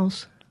come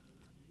across?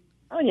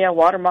 Oh yeah,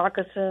 water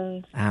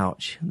moccasins.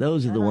 Ouch!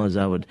 Those are the ones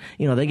I would.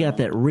 They got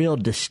that real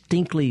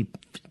distinctly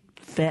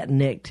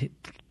fat-necked,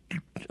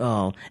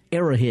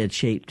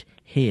 arrowhead-shaped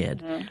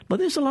head. Mm-hmm. But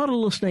there's a lot of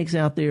little snakes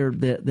out there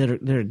that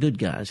are good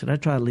guys, and I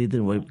try to lead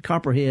them away.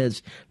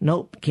 Copperheads,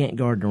 nope, can't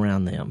garden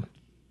around them.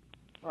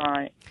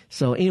 Right.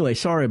 So anyway,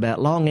 sorry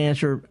about long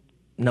answer.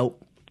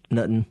 Nope,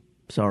 nothing.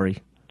 Sorry.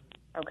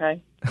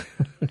 Okay.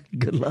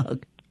 Good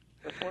luck.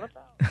 That's what I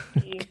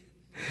thought.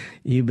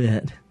 You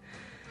bet.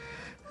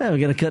 Well, we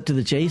got to cut to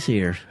the chase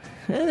here.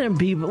 And then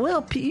people,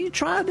 well, you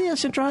try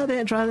this and try that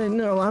and try that.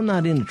 No, I'm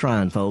not into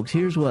trying, folks.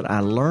 Here's what I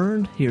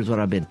learned. Here's what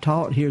I've been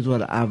taught. Here's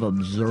what I've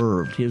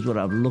observed. Here's what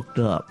I've looked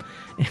up.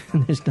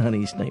 And there's not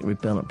any snake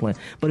repellent plant.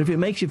 But if it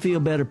makes you feel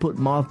better, put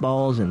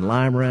mothballs and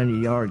lime around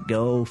your yard,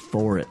 go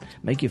for it.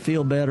 Make you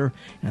feel better,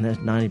 and that's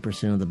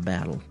 90% of the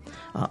battle.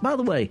 By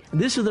the way,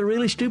 this is the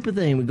really stupid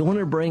thing. We're going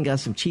to bring, got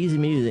some cheesy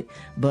music,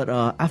 but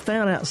I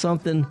found out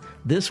something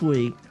this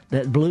week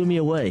that blew me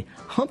away.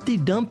 Humpty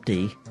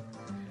Dumpty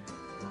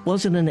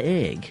wasn't an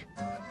egg.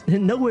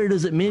 And nowhere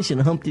does it mention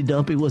Humpty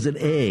Dumpty was an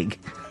egg.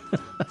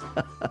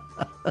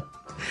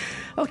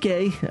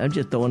 Okay, I'm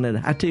just throwing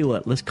that. I tell you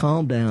what, let's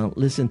calm down,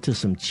 listen to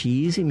some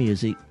cheesy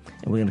music,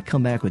 and we're going to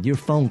come back with your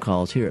phone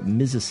calls here at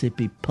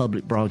Mississippi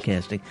Public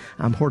Broadcasting.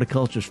 I'm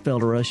horticulturist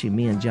Felder Rushing,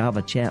 me and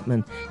Java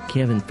Chapman,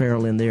 Kevin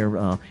Farrell in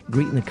there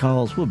greeting the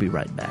calls. We'll be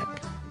right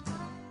back.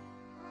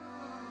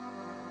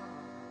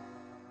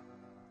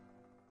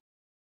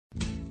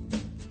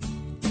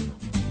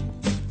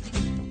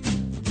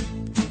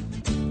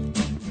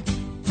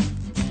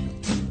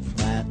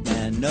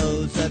 Plantman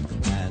knows that the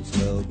plants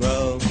will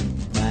grow.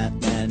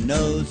 Plantman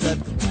knows that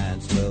the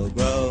plants will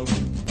grow.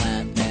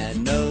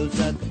 Plantman knows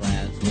that the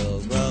plants will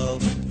grow.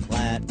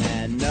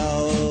 Plantman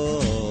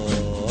knows.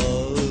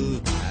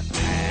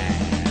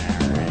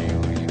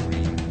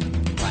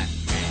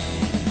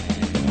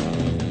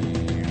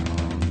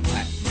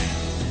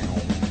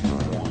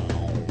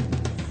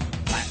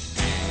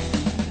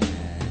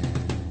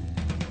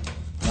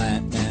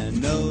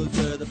 Plantman knows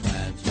where the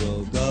plants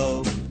will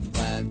go.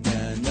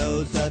 Plantman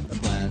knows that the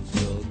plants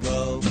will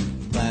grow.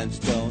 Plants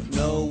don't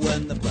know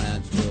when the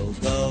plants will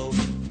go.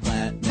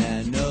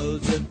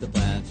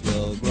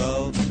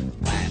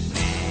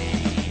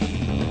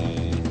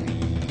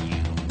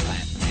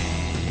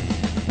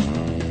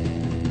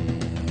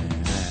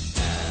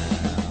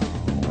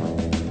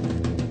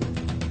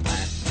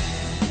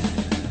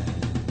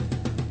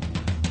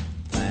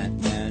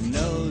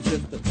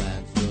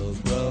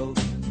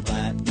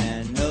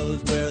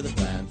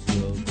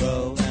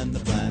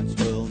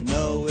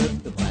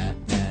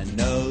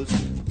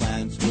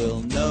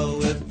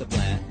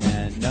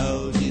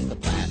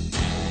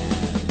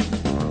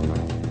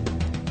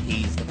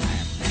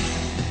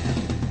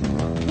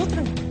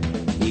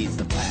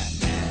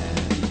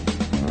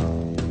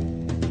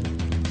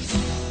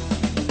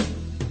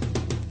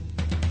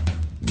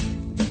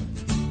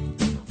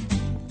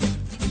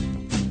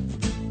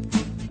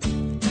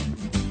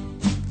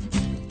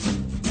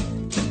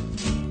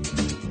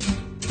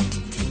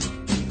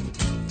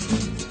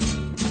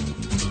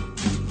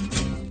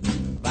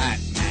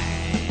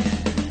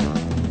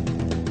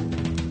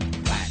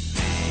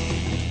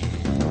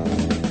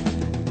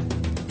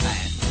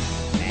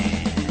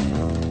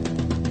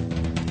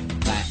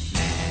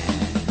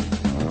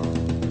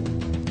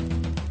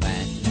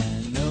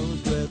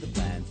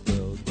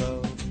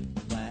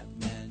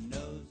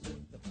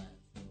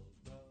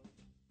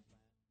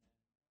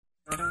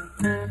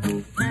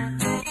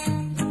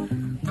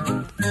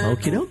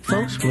 Okie doke,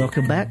 folks.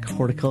 Welcome back.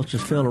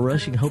 Horticulturist Felder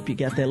Rushing. Hope you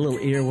got that little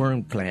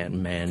earworm.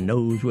 Plantman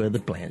knows where the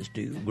plants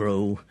do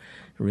grow.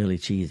 Really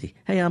cheesy.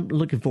 Hey, I'm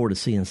looking forward to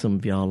seeing some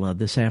of y'all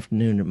this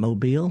afternoon at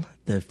Mobile,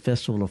 the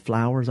Festival of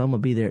Flowers. I'm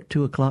going to be there at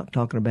 2 o'clock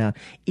talking about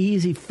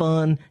easy,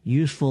 fun,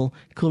 useful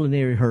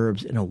culinary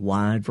herbs in a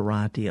wide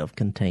variety of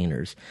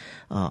containers.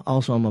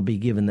 Also, I'm going to be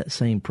giving that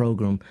same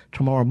program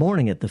tomorrow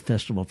morning at the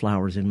Festival of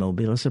Flowers in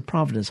Mobile. It's at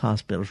Providence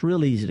Hospital. It's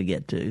real easy to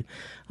get to.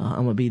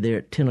 I'm going to be there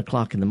at 10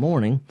 o'clock in the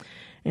morning.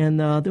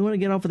 And then when I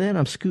get off of that,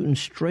 I'm scooting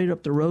straight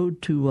up the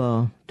road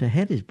to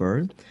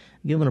Hattiesburg,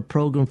 giving a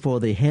program for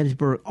the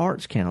Hattiesburg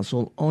Arts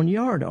Council on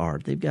yard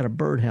art. They've got a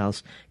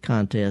birdhouse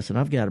contest, and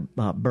I've got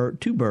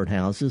two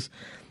birdhouses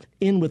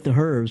in with the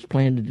herbs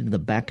planted in the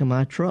back of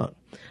my truck.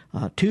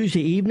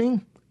 Tuesday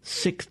evening,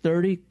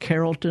 6:30,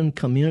 Carrollton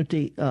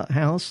Community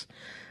House.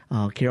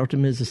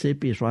 Carrollton,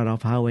 Mississippi is right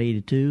off Highway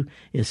 82.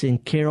 It's in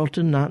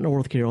Carrollton, not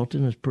North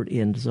Carrollton. It's pretty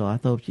in, so I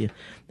thought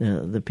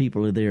the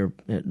people are there.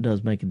 It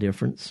does make a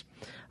difference.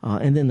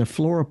 And then the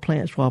Flora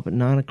plant swap at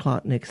 9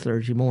 o'clock next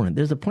Thursday morning.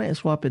 There's a plant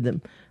swap at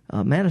the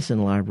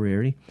Madison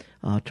Library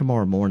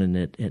tomorrow morning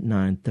at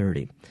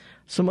 9:30.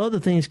 Some other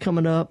things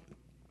coming up.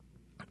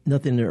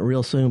 Nothing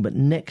real soon, but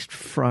next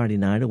Friday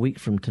night, a week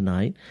from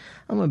tonight,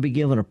 I'm going to be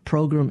giving a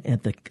program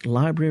at the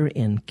library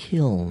in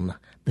Kiln.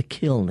 The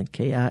Kiln,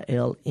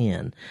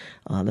 K-I-L-N.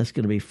 That's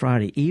going to be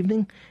Friday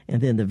evening.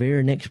 And then the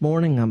very next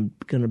morning, I'm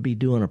going to be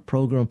doing a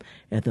program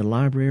at the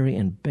library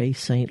in Bay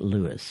St.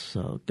 Louis.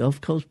 So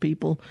Gulf Coast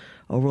people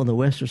over on the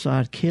western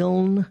side,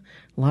 Kiln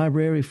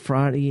Library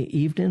Friday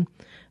evening,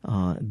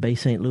 Bay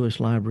St. Louis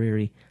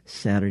Library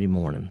Saturday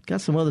morning.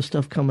 Got some other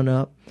stuff coming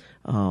up.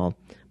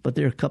 But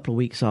they're a couple of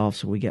weeks off,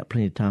 so we got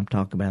plenty of time to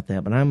talk about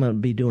that. But I'm going to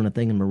be doing a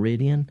thing in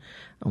Meridian.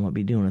 I'm going to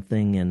be doing a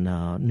thing in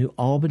New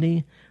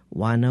Albany,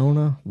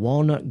 Winona,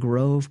 Walnut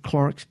Grove,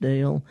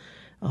 Clarksdale,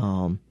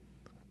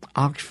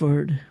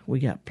 Oxford. We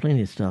got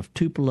plenty of stuff.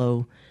 Tupelo.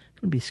 Going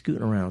to be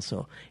scooting around.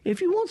 So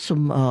if you want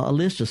a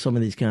list of some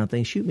of these kind of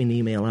things, shoot me an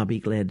email. I'll be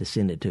glad to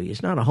send it to you.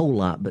 It's not a whole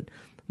lot, but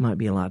might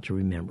be a lot to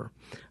remember.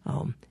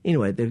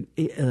 Anyway, the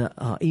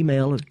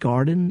email is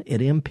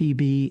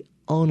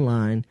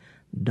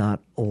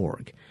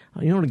garden@mpbonline.org.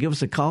 You want to give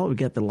us a call? We've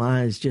got the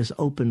lines just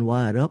open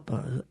wide up,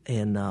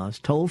 and it's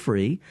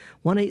toll-free,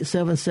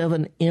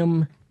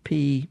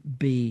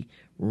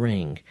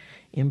 1-877-MPB-RING,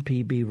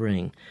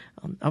 MPB-RING.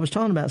 I was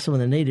talking about some of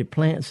the native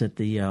plants that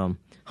the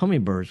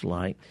hummingbirds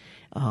like.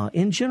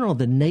 In general,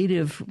 the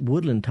native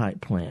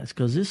woodland-type plants,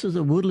 because this is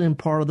a woodland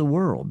part of the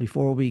world.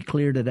 Before we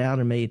cleared it out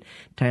and made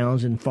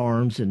towns and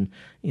farms and,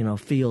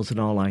 fields and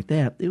all like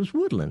that, it was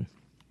woodland.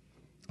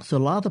 So a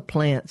lot of the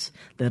plants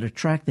that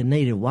attract the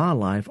native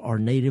wildlife are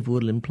native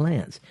woodland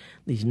plants.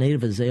 These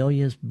native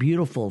azaleas,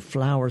 beautiful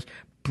flowers,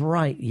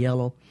 bright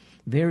yellow,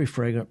 very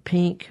fragrant,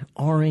 pink,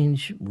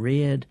 orange,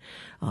 red,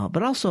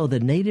 but also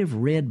the native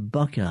red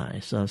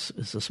buckeye. So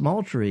it's a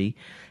small tree,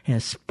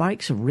 has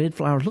spikes of red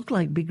flowers, look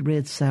like big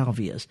red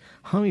salvias.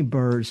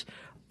 Hummingbirds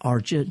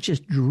are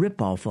just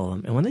drip off of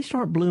them. And when they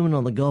start blooming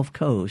on the Gulf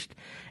Coast,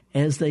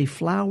 as they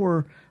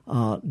flower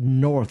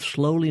north,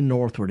 slowly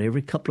northward,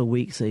 every couple of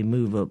weeks they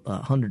move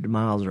 100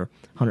 miles or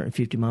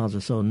 150 miles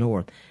or so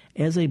north.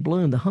 As they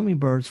bloom, the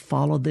hummingbirds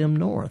follow them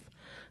north.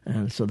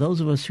 And so those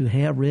of us who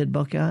have red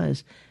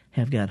buckeyes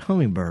have got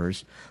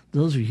hummingbirds.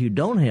 Those of you who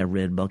don't have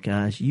red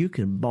buckeyes, you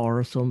can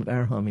borrow some of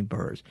our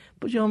hummingbirds.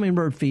 Put your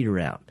hummingbird feeder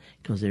out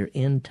because they're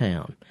in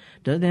town.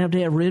 Doesn't have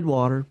to have red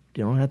water.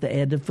 You don't have to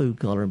add the food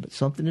color, but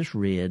something that's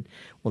red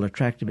will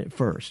attract them at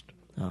first.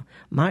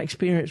 My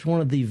experience,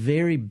 one of the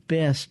very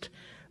best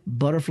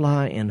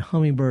butterfly and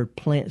hummingbird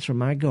plants from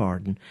my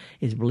garden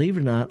is, believe it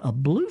or not, a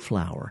blue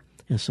flower.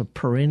 It's a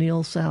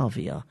perennial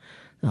salvia.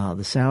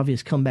 The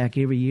salvias come back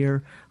every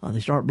year. They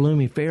start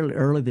blooming fairly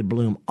early. They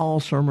bloom all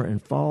summer and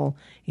fall,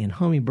 and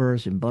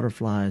hummingbirds and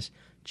butterflies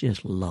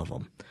just love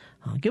them.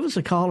 Give us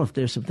a call if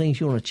there's some things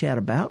you want to chat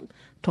about.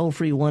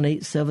 Toll-free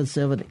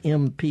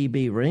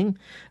 1-877-MPB-RING.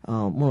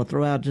 I want to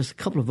throw out just a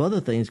couple of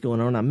other things going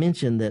on. I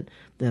mentioned that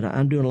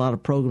I'm doing a lot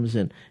of programs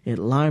at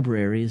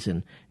libraries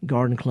and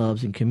garden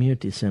clubs and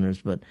community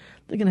centers, but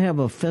they're going to have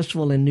a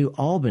festival in New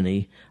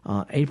Albany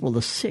April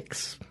the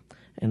 6th.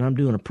 And I'm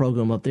doing a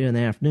program up there in the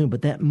afternoon.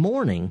 But that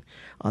morning,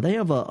 they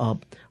have a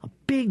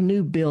big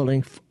new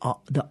building,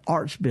 the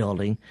Arts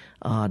Building,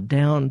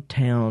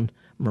 downtown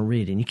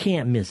Meridian. You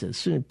can't miss it. As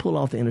soon as you pull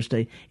off the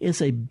interstate,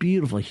 it's a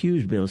beautiful,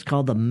 huge building. It's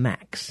called the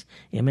MAX,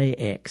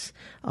 M-A-X.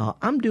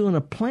 I'm doing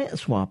a plant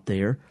swap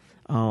there.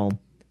 I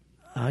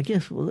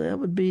guess that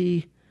would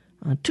be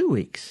 2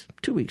 weeks.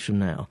 2 weeks from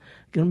now.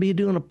 Going to be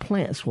doing a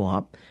plant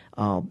swap.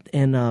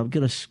 And going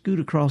to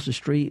scoot across the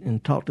street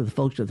and talk to the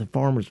folks at the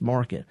farmers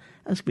market.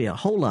 That's going to be a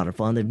whole lot of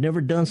fun. They've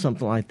never done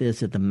something like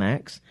this at the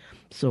Max.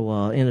 So,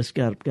 and it's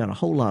got a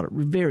whole lot of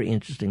very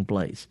interesting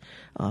place.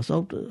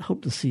 So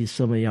hope to see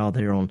some of y'all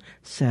there on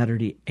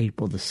Saturday,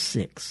 April the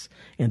 6th.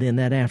 And then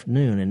that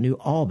afternoon in New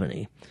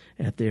Albany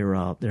at their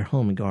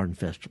Home and Garden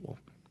Festival.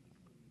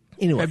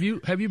 Anyway.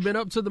 Have you been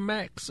up to the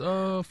Max,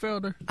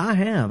 Felder? I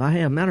have.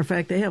 Matter of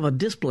fact, they have a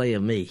display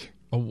of me.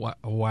 Oh,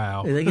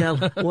 wow. They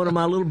got one of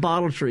my little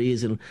bottle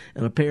trees and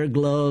a pair of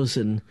gloves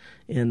and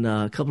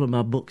a couple of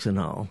my books and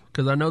all.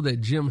 Because I know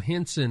that Jim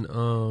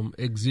Henson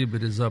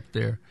exhibit is up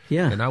there.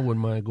 Yeah. And I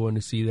wouldn't mind going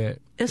to see that.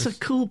 It's a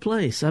cool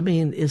place. I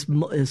mean, it's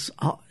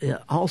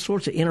all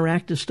sorts of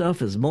interactive stuff.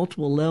 There's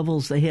multiple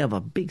levels. They have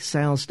a big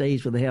sound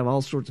stage where they have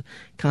all sorts of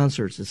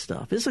concerts and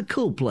stuff. It's a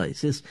cool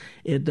place.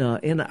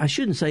 And I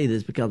shouldn't say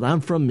this because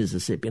I'm from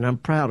Mississippi and I'm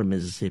proud of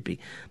Mississippi,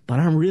 but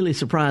I'm really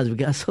surprised we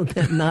got something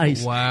that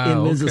nice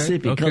in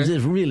Mississippi because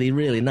it's really,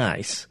 really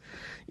nice.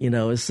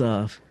 It's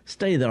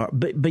state of the art,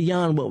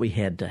 beyond what we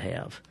had to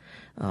have.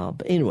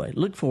 But anyway,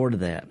 look forward to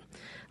that.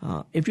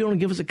 If you want to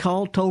give us a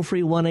call,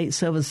 toll-free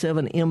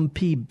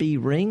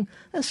 1-877-MPB-RING.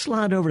 Let's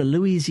slide over to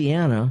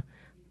Louisiana.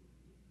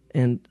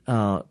 And,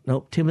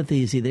 nope,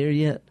 Timothy, is he there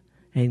yet?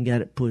 Ain't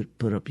got it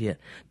put up yet.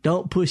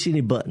 Don't push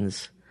any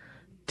buttons.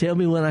 Tell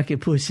me when I can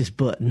push this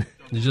button.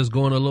 You're just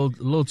going a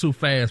little too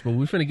fast, but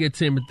we're finna get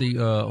Timothy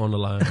on the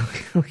line.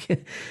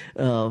 Okay.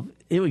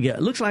 Here we go.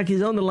 Looks like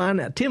he's on the line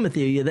now.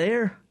 Timothy, are you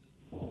there?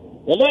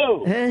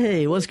 Hello.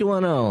 Hey, what's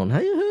going on?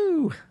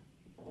 Hey-hoo.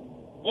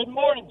 Good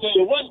morning to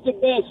you. What's the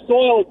best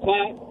soil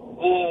type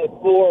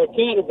for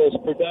cannabis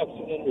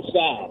production in the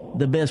South?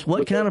 The best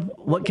what kind of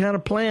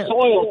plant?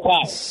 Soil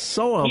type.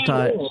 Soil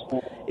type.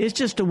 It's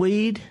just a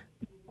weed.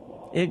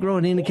 It grows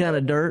in any kind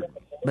of dirt,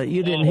 but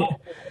you didn't hit.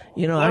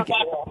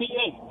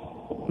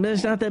 But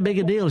it's not that big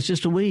a deal. It's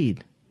just a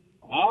weed.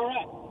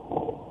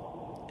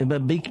 All right.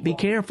 But be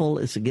careful.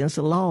 It's against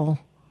the law.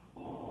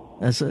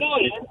 That's it.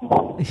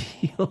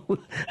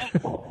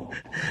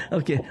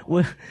 Okay.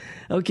 Well,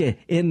 okay.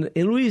 In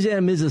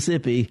Louisiana,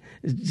 Mississippi,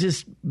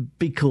 just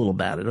be cool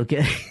about it.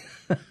 Okay.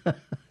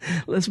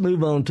 Let's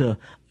move on to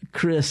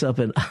Chris up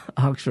in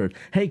Oxford.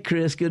 Hey,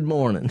 Chris. Good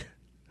morning.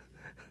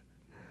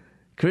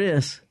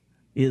 Chris,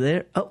 you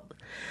there? Oh,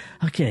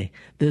 okay.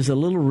 There's a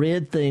little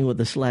red thing with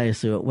a slash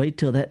through it. Wait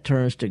till that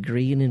turns to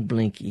green and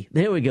blinky.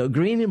 There we go.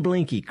 Green and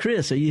blinky.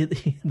 Chris, are you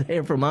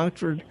there from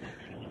Oxford?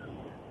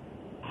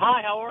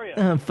 Hi, how are you?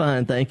 I'm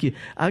fine, thank you.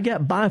 I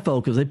got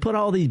bifocals. They put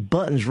all these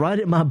buttons right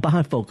at my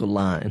bifocal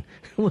line.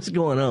 What's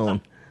going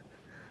on?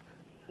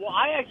 Well,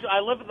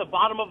 I live at the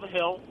bottom of the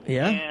hill.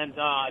 Yeah? And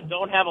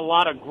don't have a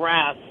lot of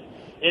grass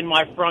in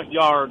my front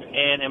yard,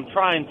 and am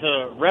trying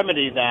to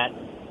remedy that.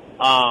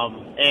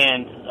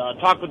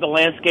 Talked with the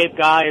landscape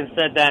guy and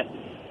said that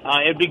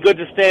it'd be good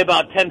to stay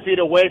about 10 feet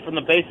away from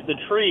the base of the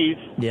trees.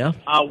 Yeah.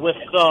 With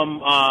some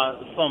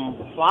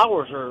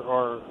flowers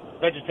or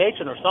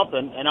vegetation or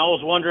something. And I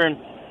was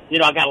wondering,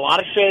 I got a lot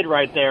of shade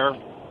right there.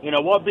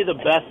 What would be the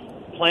best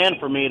plan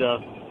for me to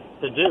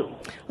do?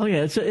 Oh,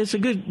 yeah, it's a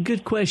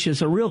good question.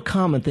 It's a real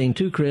common thing,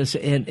 too, Chris,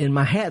 and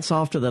my hat's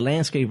off to the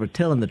landscaper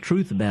telling the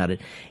truth about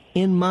it.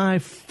 In my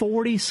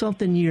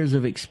 40-something years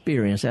of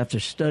experience after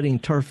studying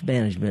turf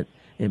management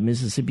at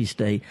Mississippi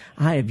State,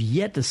 I have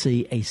yet to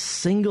see a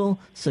single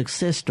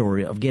success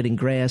story of getting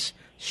grass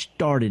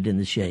started in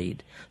the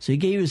shade. So he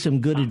gave you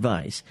some good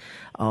advice.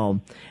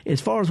 As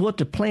far as what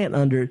to plant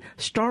under,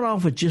 start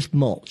off with just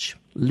mulch,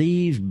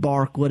 leaves,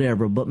 bark,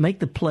 whatever, but make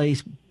the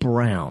place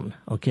brown,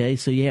 okay?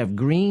 So you have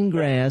green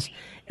grass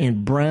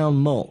and brown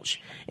mulch.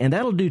 And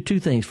that'll do two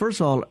things. First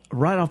of all,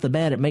 right off the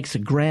bat, it makes the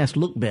grass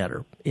look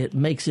better. It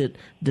makes it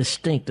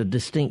distinct, a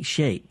distinct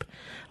shape.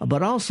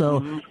 But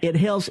also, it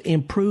helps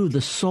improve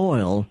the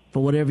soil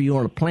for whatever you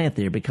want to plant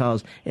there,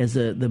 because as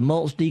the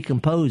mulch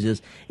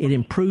decomposes, it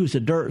improves the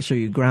dirt so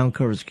your ground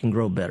covers can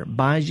grow better.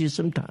 Buys you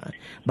some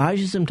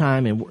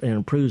time and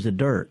improves the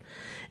dirt.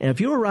 And if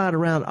you're right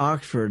around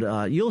Oxford,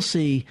 you'll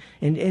see,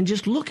 and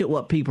just look at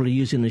what people are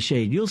using in the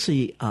shade. You'll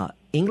see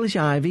English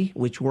ivy,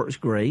 which works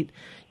great.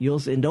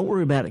 And don't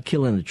worry about it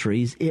killing the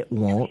trees. It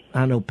won't.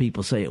 I know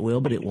people say it will,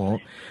 but it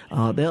won't.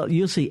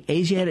 You'll see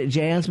Asiatic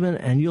jasmine,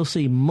 and you'll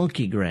see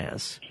monkey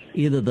grass.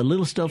 Either the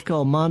little stuff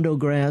called mondo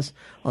grass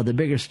or the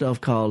bigger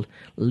stuff called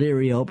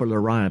liriope or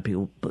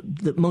liriope.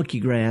 But the monkey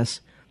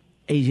grass,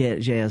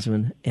 Asiatic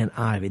jasmine, and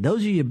ivy.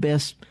 Those are your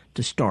best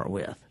to start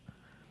with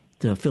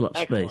to fill up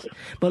space.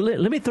 But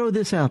let me throw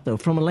this out, though,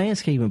 from a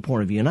landscaping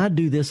point of view, and I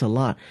do this a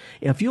lot.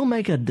 If you'll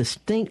make a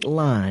distinct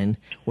line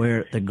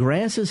where the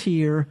grass is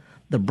here,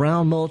 the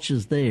brown mulch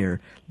is there,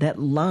 that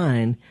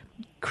line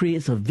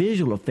creates a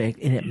visual effect,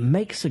 and it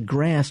makes the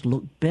grass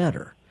look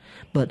better.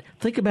 But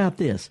think about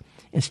this.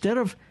 Instead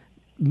of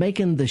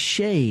making the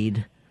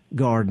shade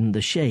garden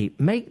the shape,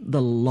 make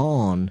the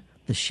lawn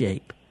the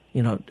shape.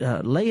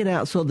 Lay it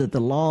out so that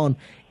the lawn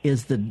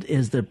is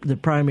the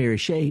primary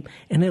shape,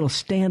 and it'll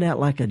stand out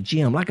like a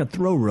gem, like a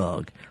throw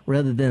rug,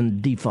 rather than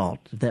default,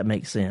 if that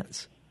makes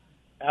sense.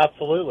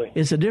 Absolutely.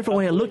 It's a different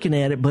way of looking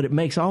at it, but it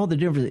makes all the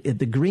difference. If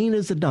the green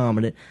is the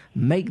dominant,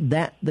 make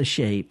that the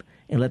shape,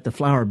 and let the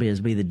flower beds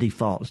be the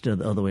default instead of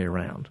the other way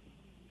around.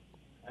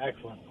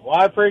 Excellent. Well,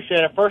 I appreciate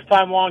it. First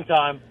time, long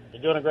time.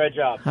 You're doing a great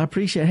job. I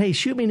appreciate it. Hey,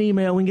 shoot me an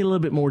email. We can get a little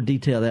bit more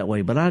detail that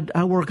way. But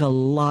I work a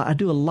lot. I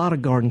do a lot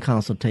of garden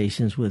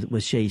consultations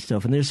with shade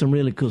stuff, and there's some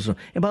really cool stuff.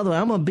 And by the way,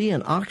 I'm going to be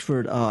in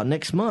Oxford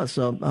next month,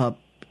 so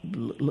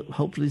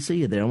hopefully see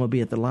you there. I'm going to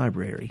be at the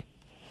library.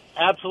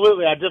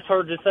 Absolutely. I just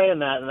heard you saying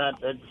that, and that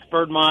it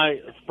spurred my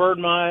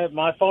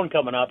phone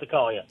coming out to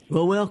call you.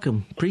 Well,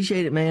 welcome.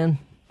 Appreciate it, man.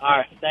 All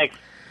right. Thanks.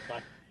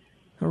 Bye.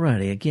 All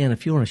righty. Again,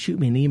 if you want to shoot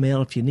me an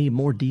email, if you need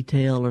more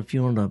detail, or if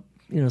you want to,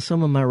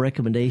 some of my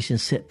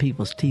recommendations set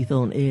people's teeth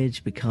on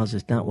edge because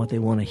it's not what they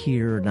want to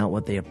hear, or not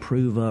what they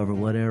approve of, or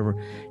whatever.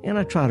 And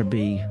I try to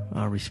be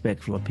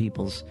respectful of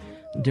people's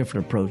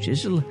different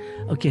approaches.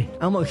 Okay,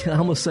 I'm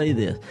gonna say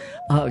this: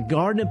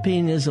 garden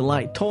opinions are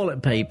like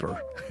toilet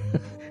paper.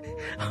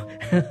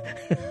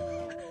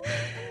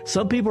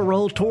 Some people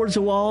roll towards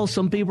the wall,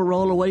 some people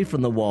roll away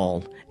from the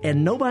wall,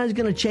 and nobody's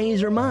going to change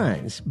their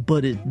minds,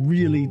 but it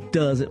really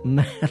doesn't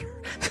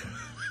matter.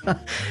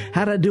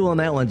 How'd I do on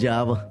that one,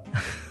 Java?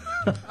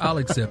 I'll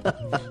accept it.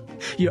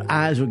 Your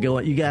eyes were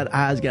going,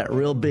 eyes got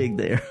real big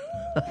there.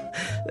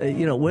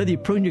 Whether you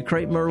prune your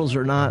crepe myrtles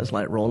or not, it's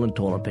like rolling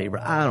toilet paper.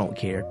 I don't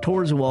care.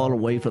 Towards the wall,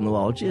 away from the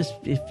wall. Just,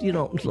 if you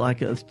don't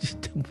like us,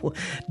 just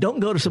don't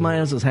go to somebody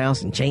else's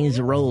house and change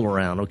the roll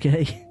around,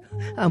 okay?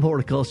 I'm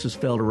horticulturist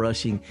Felder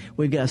Rushing.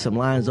 We've got some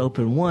lines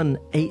open,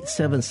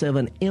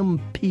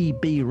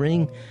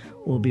 1-877-MPB-RING.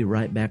 We'll be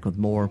right back with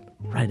more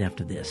right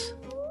after this.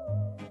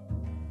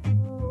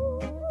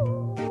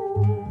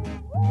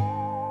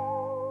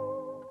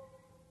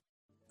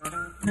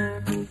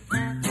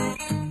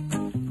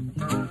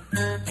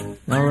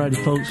 All righty,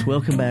 folks,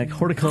 welcome back.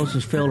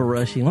 Horticulturist Felder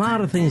Rushing. A lot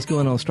of things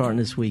going on starting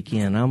this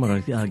weekend. I'm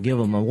going to give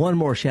them one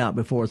more shout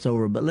before it's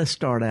over, but let's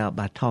start out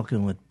by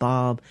talking with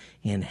Bob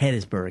in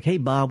Hattiesburg. Hey,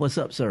 Bob, what's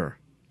up, sir?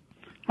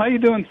 How you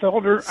doing,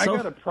 Felder? I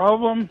got a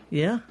problem.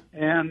 Yeah?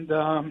 And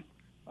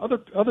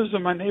others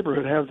in my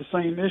neighborhood have the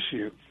same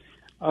issue.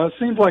 It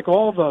seems like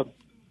all the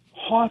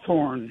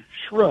hawthorn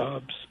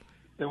shrubs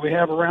that we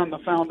have around the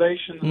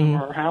foundations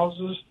of our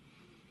houses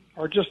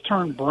are just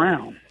turned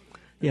brown.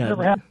 Yeah.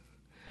 Never happened.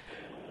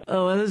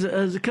 Oh,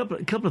 there's a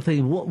couple of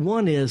things.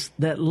 One is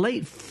that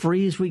late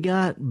freeze we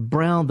got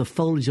browned the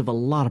foliage of a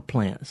lot of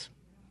plants.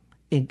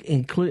 I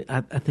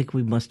think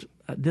we must.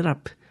 Did I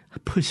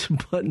push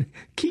the button?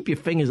 Keep your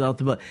fingers off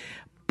the button.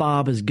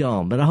 Bob is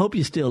gone, but I hope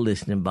you're still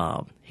listening,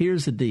 Bob.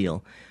 Here's the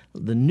deal.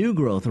 The new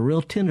growth, the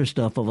real tender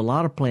stuff of a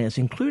lot of plants,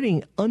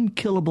 including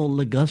unkillable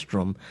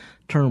ligustrum,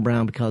 turned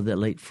brown because of that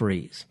late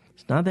freeze.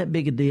 It's not that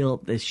big a deal.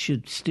 They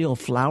should still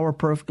flower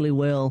perfectly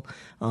well.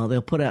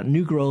 They'll put out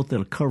new growth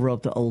that'll cover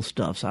up the old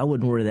stuff, so I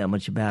wouldn't worry that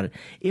much about it.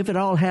 If it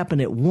all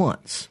happened at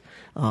once,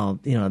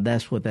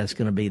 that's what that's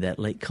going to be, that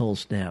late cold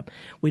snap.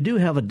 We do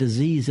have a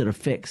disease that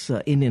affects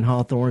Indian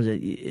hawthorns.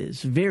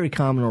 It's very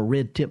common on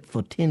red-tip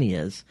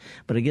photinias,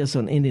 but I guess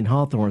on Indian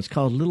hawthorn it's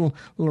called little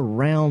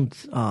round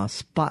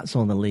spots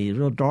on the leaves,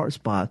 real dark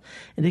spots,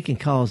 and it can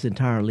cause the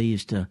entire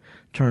leaves to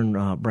turn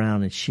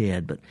brown and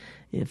shed. But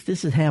if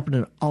this is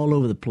happening all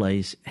over the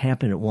place,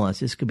 happen at once,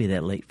 this could be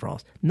that late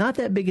frost. Not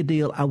that big a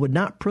deal. I would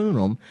not prune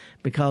them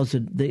because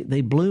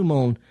they bloom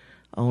on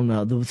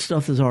the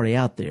stuff that's already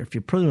out there. If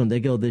you prune them, they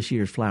go this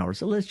year's flowers.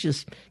 So let's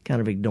just kind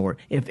of ignore it.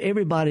 If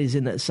everybody's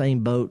in that same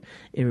boat,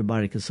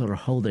 everybody can sort of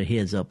hold their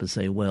heads up and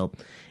say, well,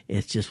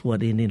 it's just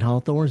what Indian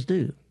hawthorns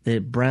do.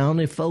 They're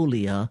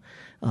brownifolia,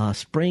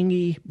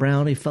 springy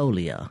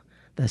brownifolia.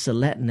 That's the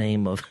Latin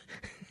name of...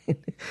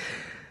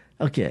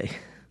 Okay.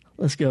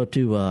 Let's go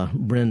to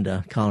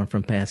Brenda calling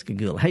from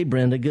Pascagoula. Hey,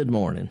 Brenda, good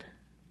morning.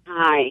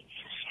 Hi.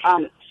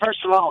 First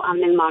of all,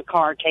 I'm in my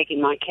car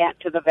taking my cat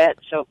to the vet,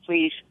 so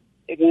please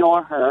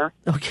ignore her.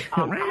 Okay.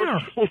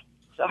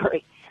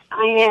 Sorry.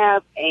 I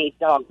have a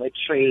dogwood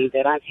tree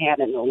that I've had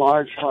in a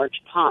large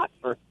pot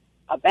for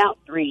about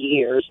 3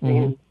 years,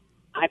 and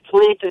I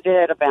planted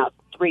it about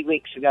 3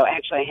 weeks ago.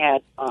 Actually, I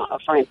had a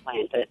friend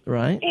plant it.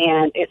 Right.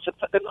 And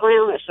the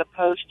crown is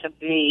supposed to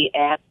be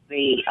at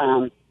the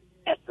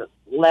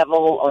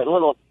level or a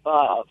little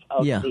above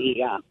of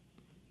the.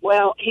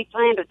 Well, he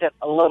planted it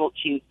a little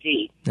too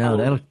deep.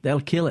 No,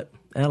 that'll kill it.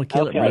 That'll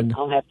kill it, Brenda.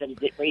 I'll have to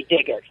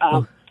redig it.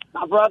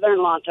 My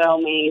brother-in-law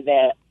told me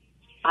that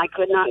I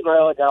could not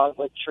grow a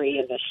dogwood tree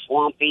in the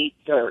swampy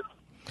dirt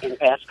in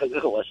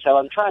Pascagoula, so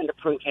I'm trying to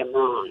prove him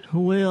wrong.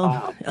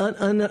 Well,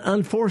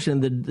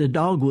 unfortunately, the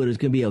dogwood is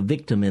going to be a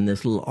victim in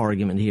this little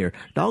argument here.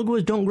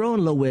 Dogwoods don't grow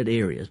in low wet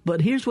areas, but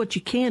here's what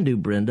you can do,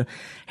 Brenda.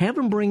 Have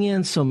them bring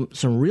in some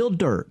real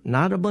dirt,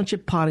 not a bunch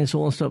of potting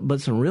soil and stuff, but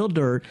some real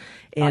dirt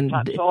and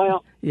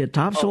topsoil. Yeah,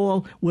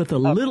 topsoil with a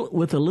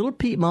little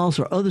peat moss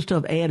or other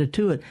stuff added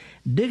to it.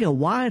 Dig a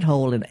wide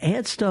hole and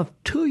add stuff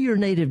to your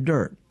native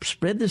dirt.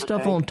 Spread this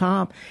stuff on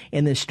top,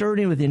 and then stir it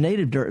in with your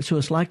native dirt, so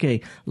it's like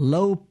a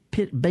low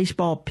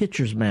baseball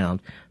pitcher's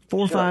mound,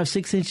 4, 5,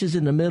 6 inches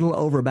in the middle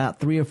over about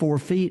 3 or 4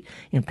 feet,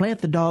 and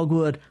plant the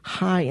dogwood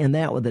high in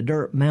that with the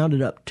dirt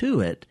mounded up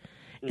to it,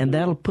 and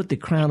that'll put the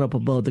crown up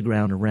above the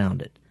ground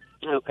around it.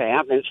 Okay,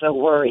 I've been so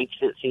worried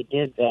since he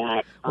did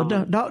that. Well,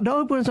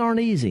 dogwoods aren't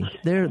easy.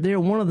 They're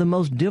one of the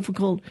most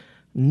difficult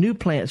new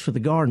plants for the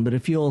garden, but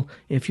if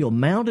you'll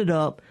mound it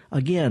up,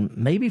 again,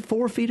 maybe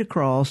 4 feet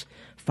across,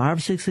 5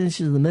 or 6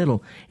 inches in the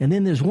middle. And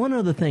then there's one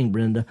other thing,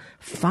 Brenda.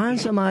 Find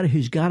somebody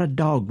who's got a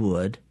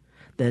dogwood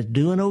that's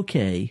doing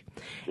okay.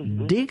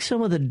 Dig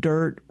some of the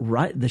dirt,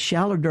 the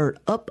shallow dirt,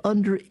 up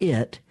under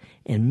it,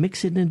 and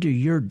mix it into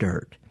your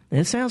dirt. And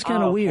it sounds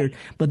kind of weird,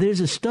 but there's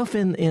a stuff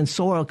in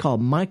soil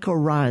called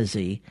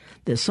mycorrhizae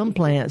that some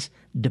plants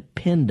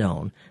depend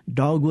on.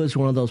 Dogwood's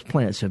one of those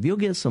plants. So if you'll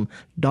get some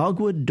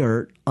dogwood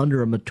dirt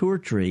under a mature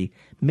tree,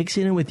 mix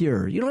it in with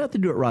yours. You don't have to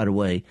do it right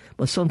away,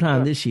 but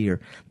sometime this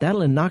year,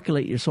 that'll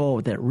inoculate your soil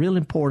with that real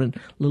important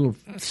little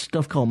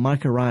stuff called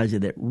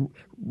mycorrhizae that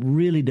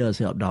really does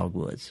help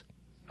dogwoods.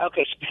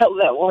 Okay, spell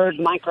that word,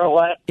 micro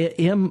what?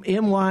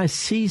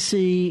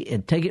 M-Y-C-C,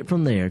 and take it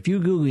from there. If you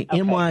Google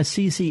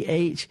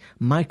M-Y-C-C-H,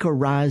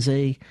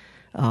 mycorrhizae,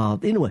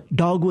 anyway,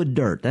 dogwood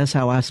dirt, that's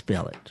how I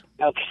spell it.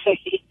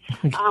 Okay.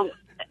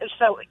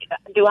 So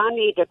do I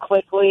need to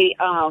quickly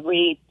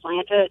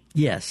replant it?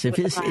 Yes, if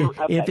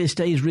it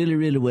stays really,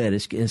 really wet,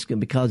 it's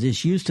because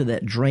it's used to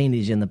that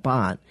drainage in the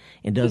pot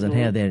and doesn't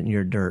have that in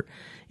your dirt.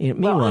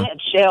 Well, I had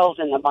shells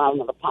in the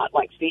bottom of the pot,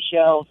 like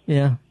seashells.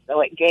 Yeah. So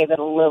it gave it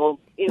a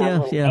little,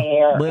 little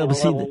air. Well,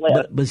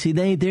 and but see,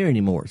 they ain't there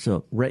anymore.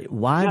 So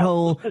wide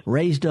hole,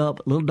 raised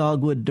up, little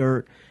dogwood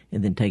dirt,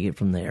 and then take it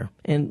from there.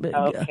 And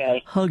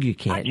hug your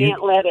cat. I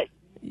can't let it.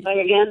 Say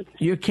again?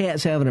 Your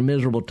cat's having a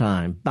miserable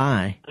time.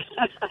 Bye.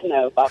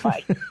 No,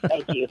 bye-bye.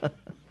 Thank you.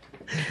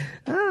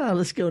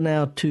 Let's go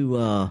now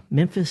to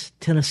Memphis,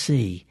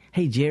 Tennessee.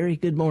 Hey, Jerry,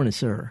 good morning,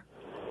 sir.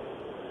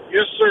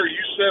 Yes, sir.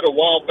 You said a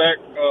while back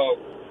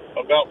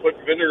about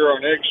putting vinegar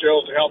on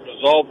eggshells to help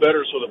dissolve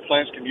better so the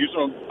plants can use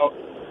them.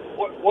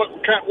 What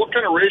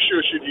kind of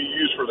ratio should you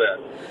use for that?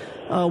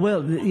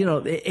 Well,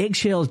 the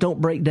eggshells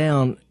don't break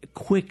down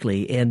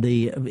quickly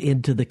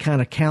into the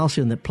kind of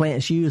calcium that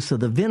plants use, so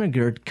the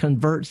vinegar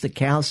converts the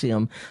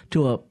calcium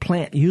to a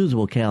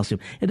plant-usable calcium.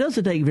 It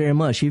doesn't take very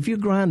much. If you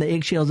grind the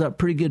eggshells up a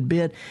pretty good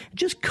bit,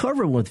 just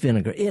cover them with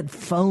vinegar. It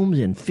foams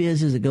and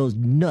fizzes. It goes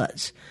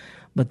nuts.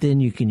 But then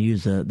you can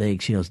use the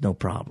eggshells, no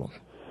problem.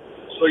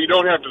 So you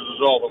don't have to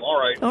dissolve them. All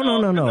right. Oh,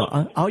 no.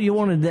 All you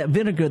wanted, that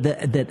vinegar,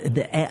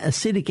 the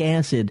acetic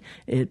acid,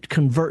 it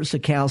converts the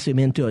calcium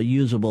into a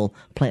usable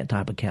plant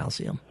type of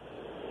calcium.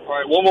 All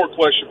right, one more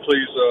question,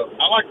 please.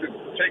 I like to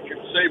take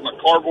and save my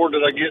cardboard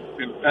that I get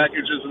in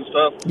packages and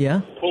stuff.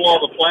 Yeah. Pull all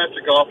the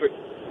plastic off it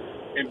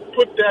and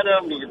put that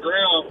on the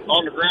ground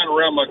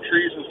around my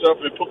trees and stuff,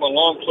 and then put my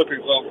lawn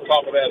clippings on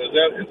top of that.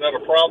 Is that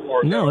a problem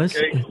or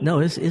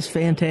it's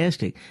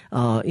fantastic.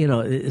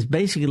 It's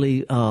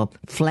basically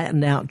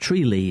flattened out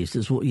tree leaves.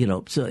 So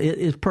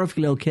it's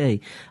perfectly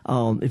okay.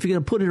 If you're going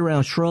to put it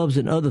around shrubs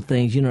and other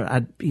things,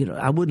 I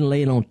wouldn't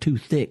lay it on too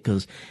thick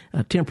because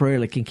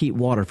temporarily it can keep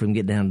water from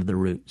getting down to the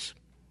roots.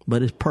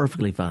 But it's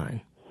perfectly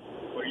fine.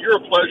 Well, you're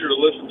a pleasure to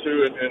listen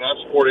to, and I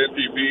support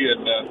MPB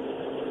and.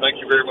 Thank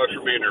you very much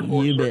for being here for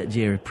us. You bet,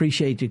 Jerry.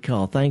 Appreciate your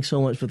call. Thanks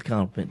so much for the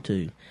compliment,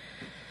 too.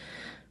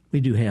 We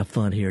do have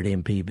fun here at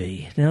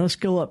MPB. Now, let's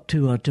go up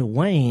to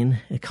Wayne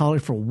and call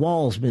it for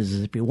Walls,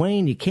 Mississippi.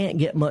 Wayne, you can't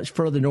get much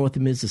further north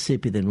of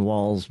Mississippi than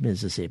Walls,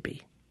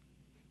 Mississippi.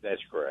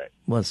 That's correct.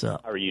 What's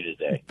up? How are you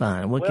today?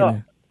 Fine.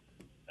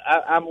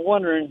 I'm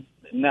wondering,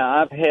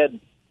 now, I've had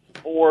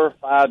 4 or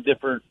 5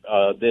 different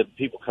that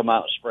people come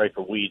out and spray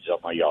for weeds on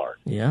my yard.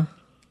 Yeah.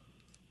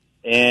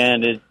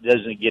 And it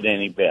doesn't get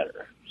any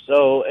better.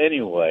 So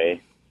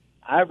anyway,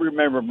 I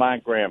remember my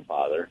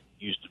grandfather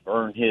used to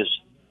burn his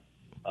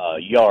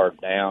yard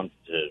down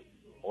to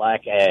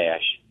black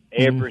ash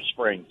every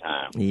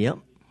springtime. Yep.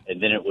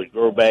 And then it would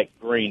grow back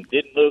green.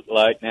 Didn't look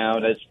like, now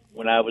that's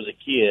when I was a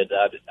kid,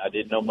 I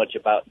didn't know much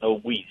about no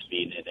weeds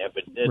being in there,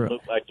 but it didn't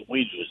look like the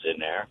weeds was in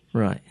there.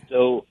 Right.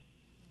 So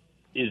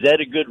is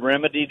that a good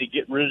remedy to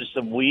get rid of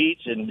some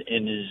weeds, and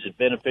is it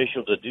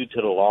beneficial to do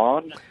to the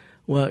lawn?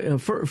 Well,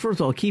 first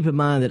of all, keep in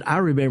mind that I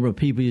remember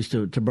people used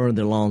to burn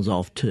their lawns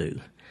off too.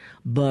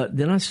 But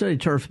then I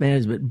studied turf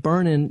management.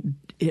 Burning,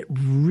 it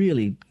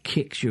really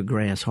kicks your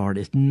grass hard.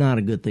 It's not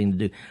a good thing to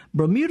do.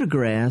 Bermuda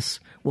grass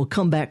will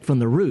come back from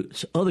the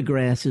roots. Other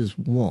grasses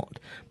won't.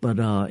 But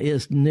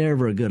it's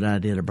never a good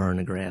idea to burn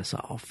the grass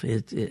off.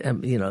 But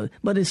at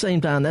the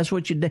same time, that's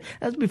what you did.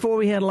 That's before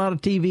we had a lot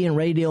of TV and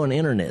radio and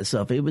internet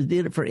stuff. Did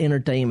it for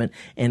entertainment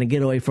and to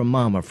get away from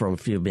mama for a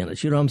few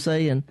minutes. You know what I'm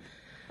saying?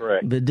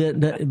 Correct.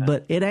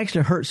 But it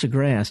actually hurts the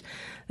grass.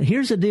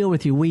 Here's the deal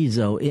with your weeds,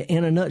 though.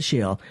 In a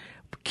nutshell,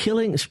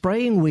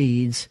 spraying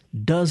weeds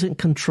doesn't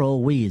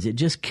control weeds. It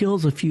just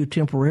kills a few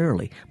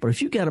temporarily. But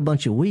if you've got a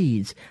bunch of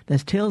weeds,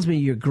 that tells me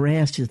your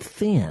grass is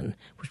thin,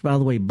 which, by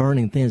the way,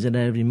 burning thins it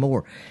out even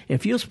more.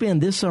 If you'll spend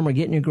this summer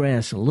getting your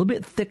grass a little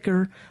bit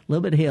thicker, a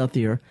little bit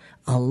healthier,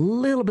 a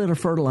little bit of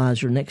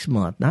fertilizer next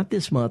month, not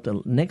this month,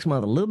 next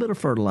month, a little bit of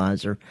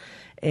fertilizer,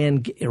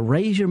 and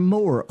raise your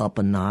mower up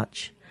a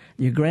notch,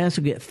 your grass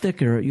will get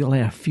thicker, you'll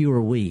have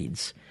fewer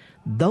weeds.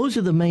 Those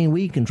are the main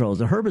weed controls.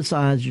 The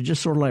herbicides are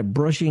just sort of like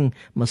brushing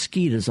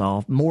mosquitoes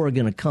off. More are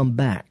going to come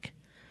back.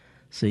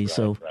 See,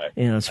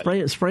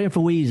 spraying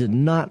for weeds is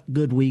not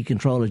good weed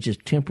control. It's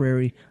just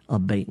temporary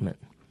abatement.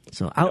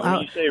 So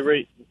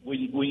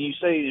when you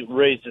say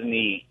raising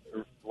the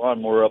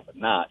lawnmower up a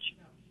notch,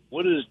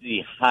 what is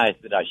the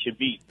height that I should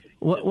be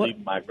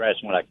leaving my grass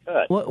when I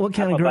cut? What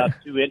kind of grass?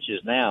 About 2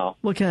 inches now.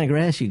 What kind of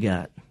grass you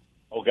got?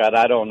 Oh God,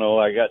 I don't know.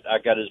 I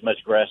got as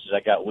much grass as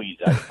I got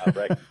weeds. I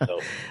reckon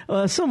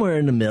so. Somewhere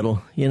in the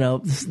middle.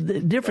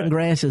 Different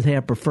grasses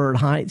have preferred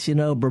heights.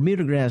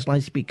 Bermuda grass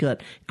likes to be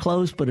cut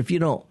close, but if you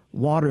don't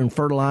water and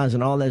fertilize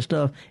and all that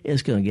stuff,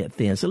 it's going to get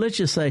thin. So let's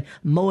just say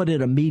mow it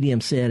at a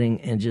medium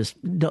setting and just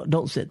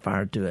don't set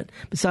fire to it.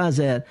 Besides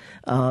that,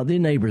 the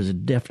neighbors are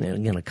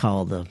definitely going to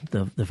call the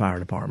fire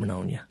department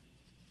on you.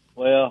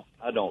 Well,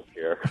 I don't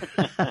care.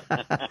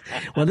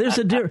 Well,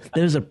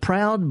 there's a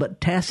proud but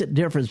tacit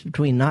difference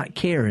between not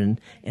caring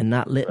and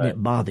not letting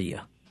it bother you.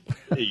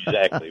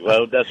 Exactly.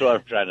 Well, that's what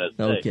I'm trying to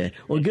say. Okay.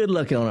 Well, good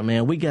luck on it,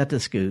 man. We got the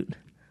scoot.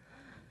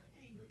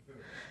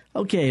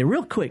 Okay,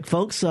 real quick,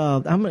 folks.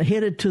 I'm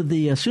headed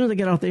to as soon as I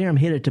get off the air, I'm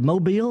headed to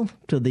Mobile,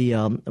 to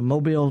the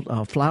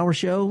Mobile Flower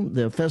Show.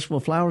 The Festival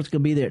of Flowers is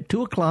going to be there at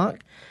 2 o'clock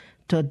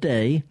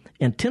today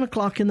and 10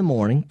 o'clock in the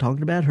morning,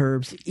 talking about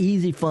herbs,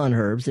 easy, fun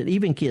herbs that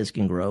even kids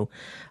can grow.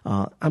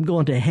 I'm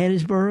going to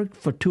Hattiesburg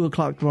for 2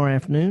 o'clock tomorrow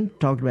afternoon,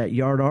 talking about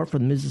yard art for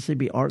the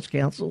Mississippi Arts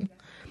Council.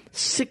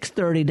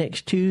 6:30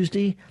 next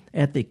Tuesday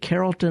at the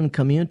Carrollton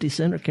Community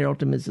Center,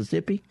 Carrollton,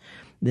 Mississippi.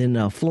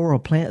 Then floral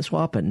plant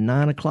swap at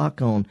 9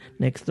 o'clock on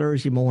next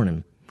Thursday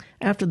morning.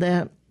 After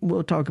that,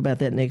 we'll talk about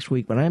that next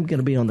week, but I'm going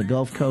to be on the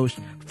Gulf Coast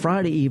next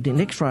Friday evening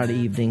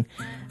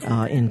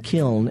in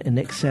Kiln, and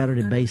next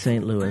Saturday, Bay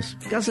St. Louis.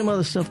 Got some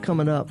other stuff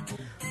coming up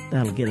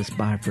that'll get us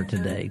by for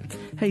today.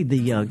 Hey,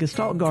 the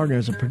Gestalt Gardener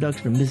is a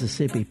production of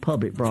Mississippi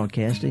Public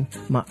Broadcasting.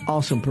 My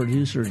awesome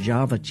producer,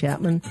 Java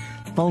Chapman.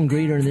 Phone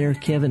greeter in there,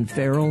 Kevin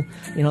Farrell.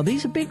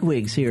 These are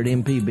bigwigs here at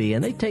MPB,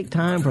 and they take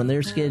time from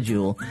their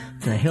schedule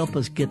to help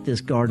us get this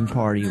garden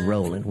party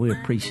rolling. We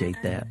appreciate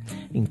that.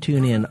 You can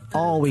tune in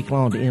all week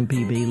long to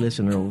MPB,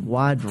 listen to a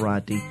wide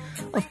variety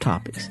of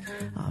topics.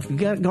 If you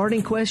got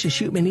gardening questions,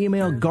 shoot me an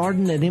email,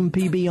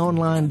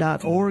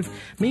 garden@mpbonline.org.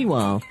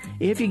 Meanwhile,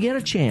 if you get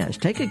a chance,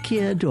 take a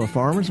kid to a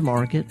farmer's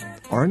market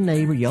or a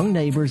neighbor, young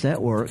neighbors,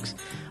 that works,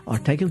 or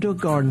take them to a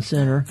garden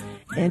center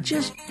and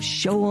just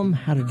show them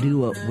how to do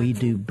what we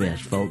do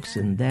best, folks,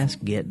 and that's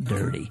get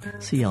dirty.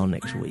 See y'all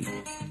next week.